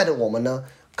现在的我们呢，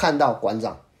看到馆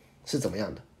长是怎么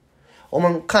样的，我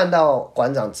们看到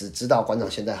馆长只知道馆长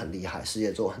现在很厉害，事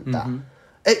业做很大，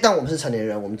但我们是成年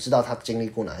人，我们知道他经历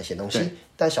过哪一些东西，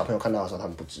但小朋友看到的时候他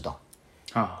们不知道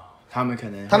他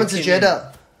们只觉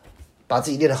得把自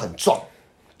己练得很壮，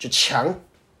就强，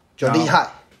就厉害，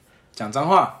讲脏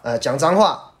话，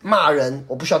骂人，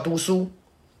我不需要读书，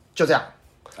就这样。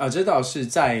这倒是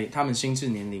在他们心智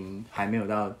年龄还没有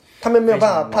到，他们没有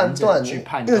办法判断，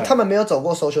因为他们没有走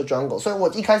过 social jungle， 所以我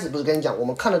一开始不是跟你讲，我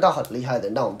们看得到很厉害的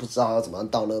人，但我们不知道要怎么样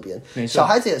到那边。小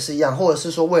孩子也是一样，或者是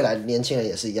说未来的年轻人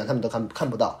也是一样，他们都看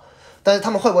不到，但是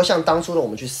他们会不会像当初的我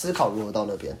们去思考如何到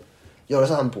那边？有的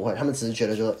时候他们不会，他们只是觉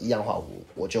得就是一样化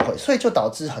我就会，所以就导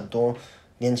致很多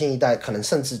年轻一代可能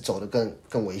甚至走得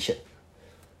更危险。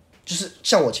就是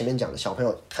像我前面讲的，小朋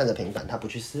友看着平板，他不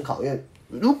去思考，因为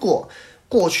如果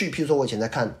过去，譬如说我以前在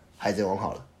看《海贼王》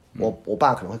好了，我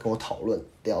爸可能会跟我讨论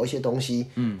聊一些东西，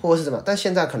或者是怎么样，但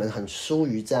现在可能很疏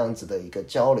于这样子的一个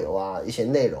交流啊，一些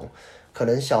内容，可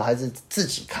能小孩子自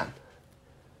己看，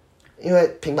因为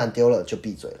平板丢了就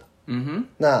闭嘴了，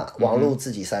那网络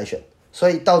自己筛选，所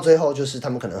以到最后就是他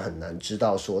们可能很难知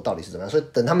道说到底是怎么样，所以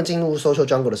等他们进入 social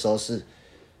jungle 的时候是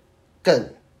更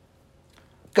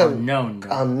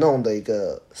unknown 的一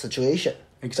个 situation，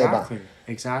 对吧？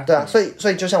对啊，所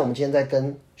以就像我们今天在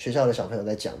跟学校的小朋友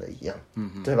在讲的一样，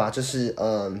对吧？就是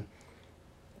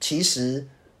其实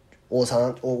我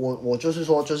就是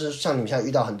说，就是像你们现在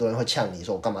遇到很多人会呛你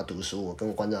说我干嘛读书，我跟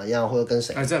我馆长一样，或者跟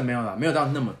谁？这没有啦，没有到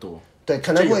那么多。对，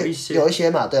可能会有一些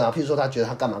嘛，对啊，譬如说他觉得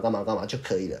他干嘛就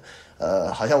可以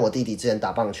了。好像我弟弟之前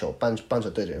打棒球，棒球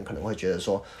队的人可能会觉得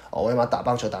说，我要么打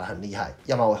棒球打得很厉害，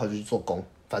要么我以后就去做工，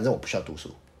反正我不需要读书。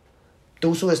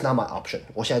读书 is not my option，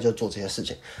 我现在就做这些事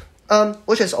情。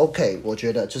我觉得是 OK， 我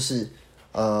觉得就是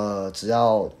只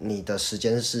要你的时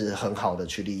间是很好的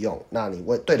去利用，那你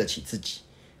对得起自己，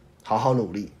好好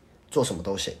努力，做什么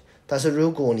都行。但是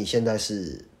如果你现在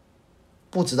是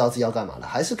不知道自己要干嘛的，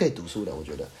还是可以读书的，我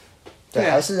觉得。对，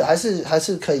还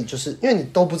是可以，就是因为你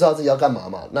都不知道自己要干嘛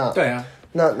嘛，那对啊，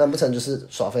那难不成就是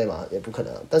耍废嘛？也不可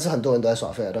能。但是很多人都在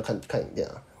耍废啊，都看影片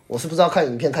啊。我是不知道看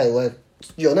影片看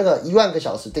有那个10000个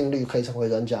小时定律可以成为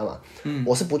专家嘛？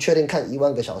我是不确定看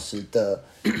10000个小时的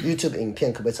YouTube 影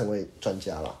片可不可以成为专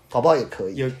家啦，搞不好也可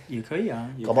以，也可以啊，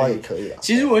搞不好也可以啊。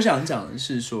其实我想讲的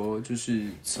是说，就是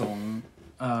从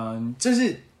这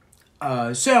是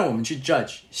虽然我们去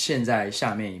judge 现在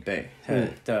下面一辈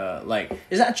的 like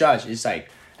is that judge is like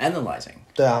analyzing，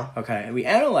 对啊 ，OK，we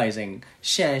analyzing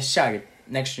现在下一个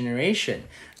next generation，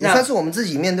 那是我们自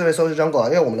己面对的 social jungle 啊，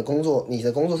因为我们的工作，你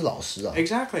的工作是老师啊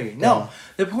 ，exactly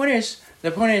no，the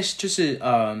point is 就是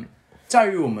在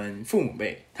于我们父母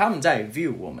辈，他们在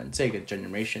view 我们这个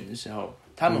generation 的时候，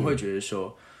他们会觉得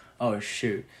说，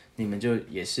是你们就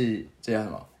也是这叫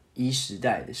什么？时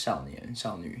代的少年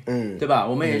少女，对吧？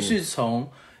我们也是从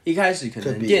一开始可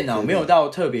能电脑没有到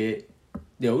特别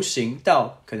流行，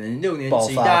到可能6年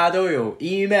级大家都有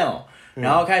email，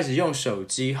然后开始用手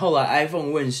机，后来 iPhone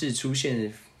问世出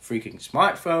现 freaking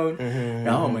smartphone，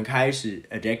然后我们开始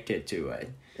addicted to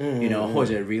it，you know，或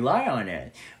者 rely on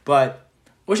it。But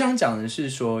我想讲的是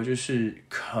说，就是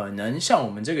可能像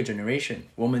我们这个 generation，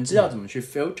 我们知道怎么去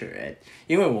filter it，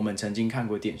因为我们曾经看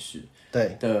过电视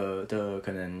的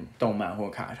可能动漫或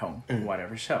卡通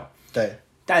，whatever show。对。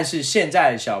但是现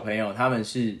在的小朋友，他们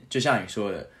是就像你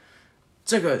说的，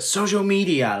这个 social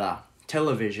media 啦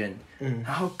 ，television，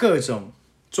然后各种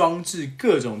装置、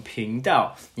各种频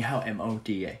道，你还有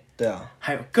MOD 对啊，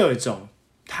还有各种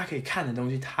他可以看的东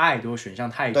西太多，选项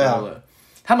太多了，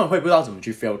他们会不知道怎么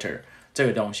去 filter 这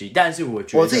个东西。但是我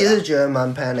觉得，我自己是觉得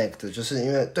蛮 panic 的，就是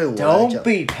因为对我来讲 ，Don't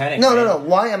be panic。No，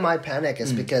 Why am I panic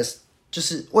is because、就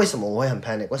是为什么我会很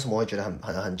panic， 为什么我会觉得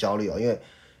很焦虑哦？因为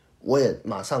我也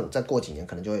马上再过几年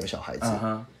可能就会有小孩子，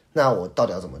那我到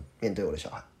底要怎么面对我的小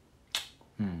孩？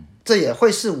这也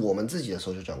会是我们自己的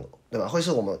social jungle， 对吧？会是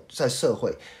我们在社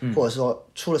会，或者说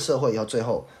出了社会以后，最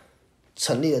后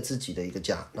成立了自己的一个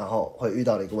家，然后会遇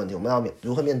到的一个问题，我们要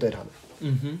如何面对他们？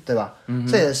对吧？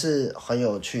这也是很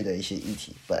有趣的一些议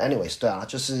题。But anyways， 对啊，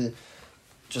就是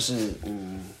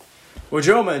我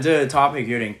觉得我们这个 topic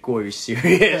有点过于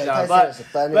serious， 太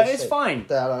serious，but it's fine。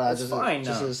对啊，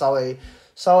就是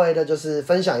稍微的，就是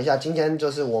分享一下今天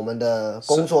就是我们的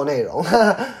工作内容。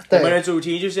我们的主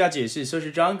题就是要解释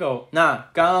Social Jungle。那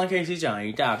刚刚 KC 讲了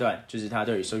一大段，就是他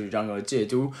对于 Social Jungle 的解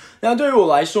读。那对于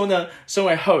我来说呢，身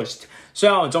为 host， 虽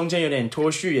然我中间有点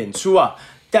脱序演出啊，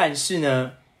但是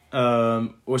呢，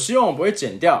我希望我不会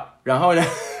剪掉。然后呢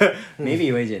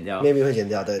，maybe 会剪掉，maybe 会剪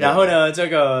掉，对。然后呢，这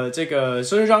个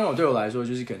Social Jungle 对我来说，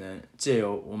就是可能借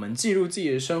由我们记录自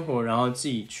己的生活，然后自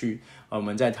己去。我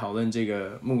们在讨论这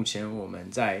个，目前我们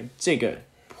在这个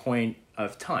point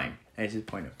of time， 还是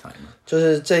point of time 吗？就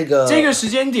是这个时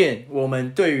间点，我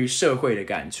们对于社会的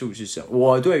感触是什么？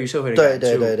我对于社会的感触，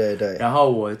对。然后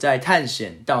我在探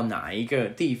险到哪一个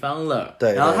地方了？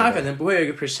对。然后它可能不会有一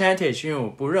个 percentage， 因为我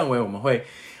不认为我们会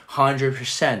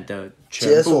 100% 的全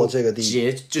部解锁这个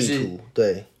地图，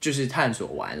对，就是探索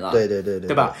完了，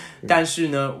对吧？但是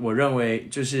呢，我认为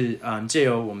就是借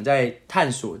由我们在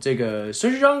探索这个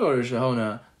Social Jungle 的时候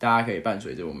呢，大家可以伴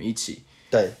随着我们一起，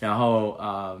对。然后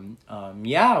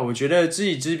我觉得知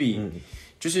己知彼，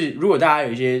就是如果大家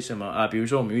有一些什么比如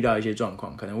说我们遇到一些状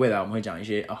况，可能未来我们会讲一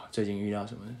些最近遇到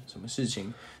什么事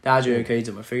情，大家觉得可以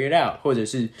怎么 figure it out，或者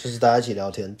是就是大家一起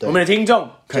聊天，对。我们的听众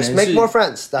可能是 Just make more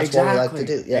friends. That's what we like to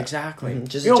do. Exactly.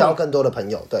 就是交更多的朋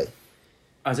友，对。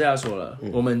这要说了，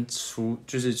我们除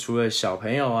了小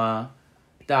朋友啊、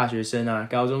大学生啊、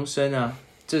高中生啊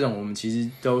这种，我们其实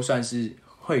都算是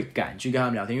会敢去跟他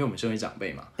们聊天，因为我们身为长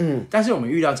辈嘛。但是我们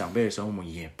遇到长辈的时候，我们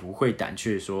也不会胆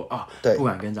怯说不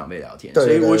敢跟长辈聊天。所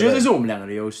以我觉得这是我们两个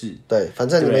的优势。对，反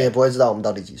正你们也不会知道我们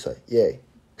到底几岁，耶。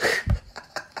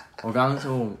我刚刚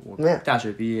说我大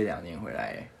学毕业2年回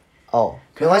来，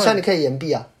没关系，你可以延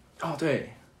毕啊。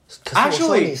对。可是我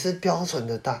说你是标准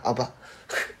的大不。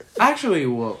Actually，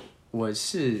 我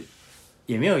是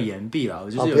也没有延毕啦，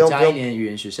我就是有加1年语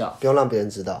言学校，不用让别人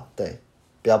知道，对，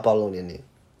不要暴露年龄，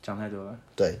讲太多了，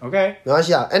对 ，OK， 没关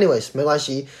系啊 ，anyways， 没关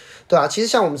系，对啊，其实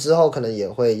像我们之后可能也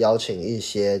会邀请一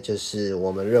些，就是我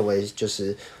们认为就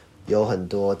是有很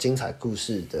多精彩故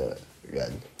事的人，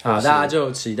好，大家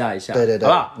就期待一下，对，好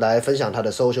不好？来分享他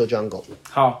的 social jungle。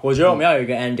好，我觉得我们要有一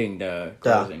个 ending 的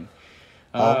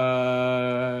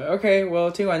closing。OK，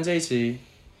 我听完这一期。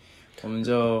我们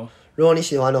就，如果你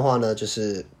喜欢的话呢，就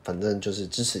是反正就是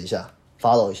支持一下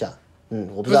 ，follow 一下，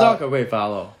我不知道可不可以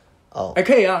follow。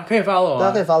可以啊，可以 follow 啊，对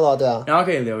啊，可以 follow 啊，对啊，然后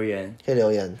可以留言，可以点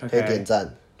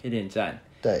赞，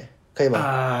对，可以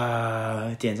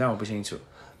吗？点赞我不清楚，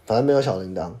反正没有小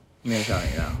铃铛，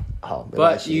好，没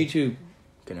关系 ，YouTube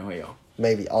可能会有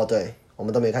 ，maybe，对，我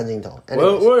们都没看镜头，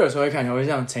我有时候会看，我会这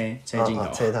样切镜头，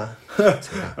切他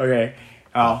，OK，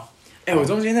 好，我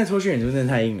中间那脱序演出真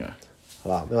的太硬了。好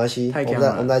吧，没关系，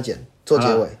我们再剪做结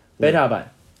尾 ，beta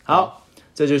版。好，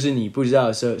这就是你不知道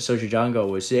的Social Jungle，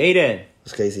 我是 Aidan， 我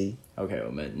是 KC。OK，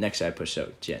 我们 next episode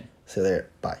见 ，See you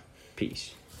later，bye，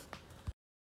 peace。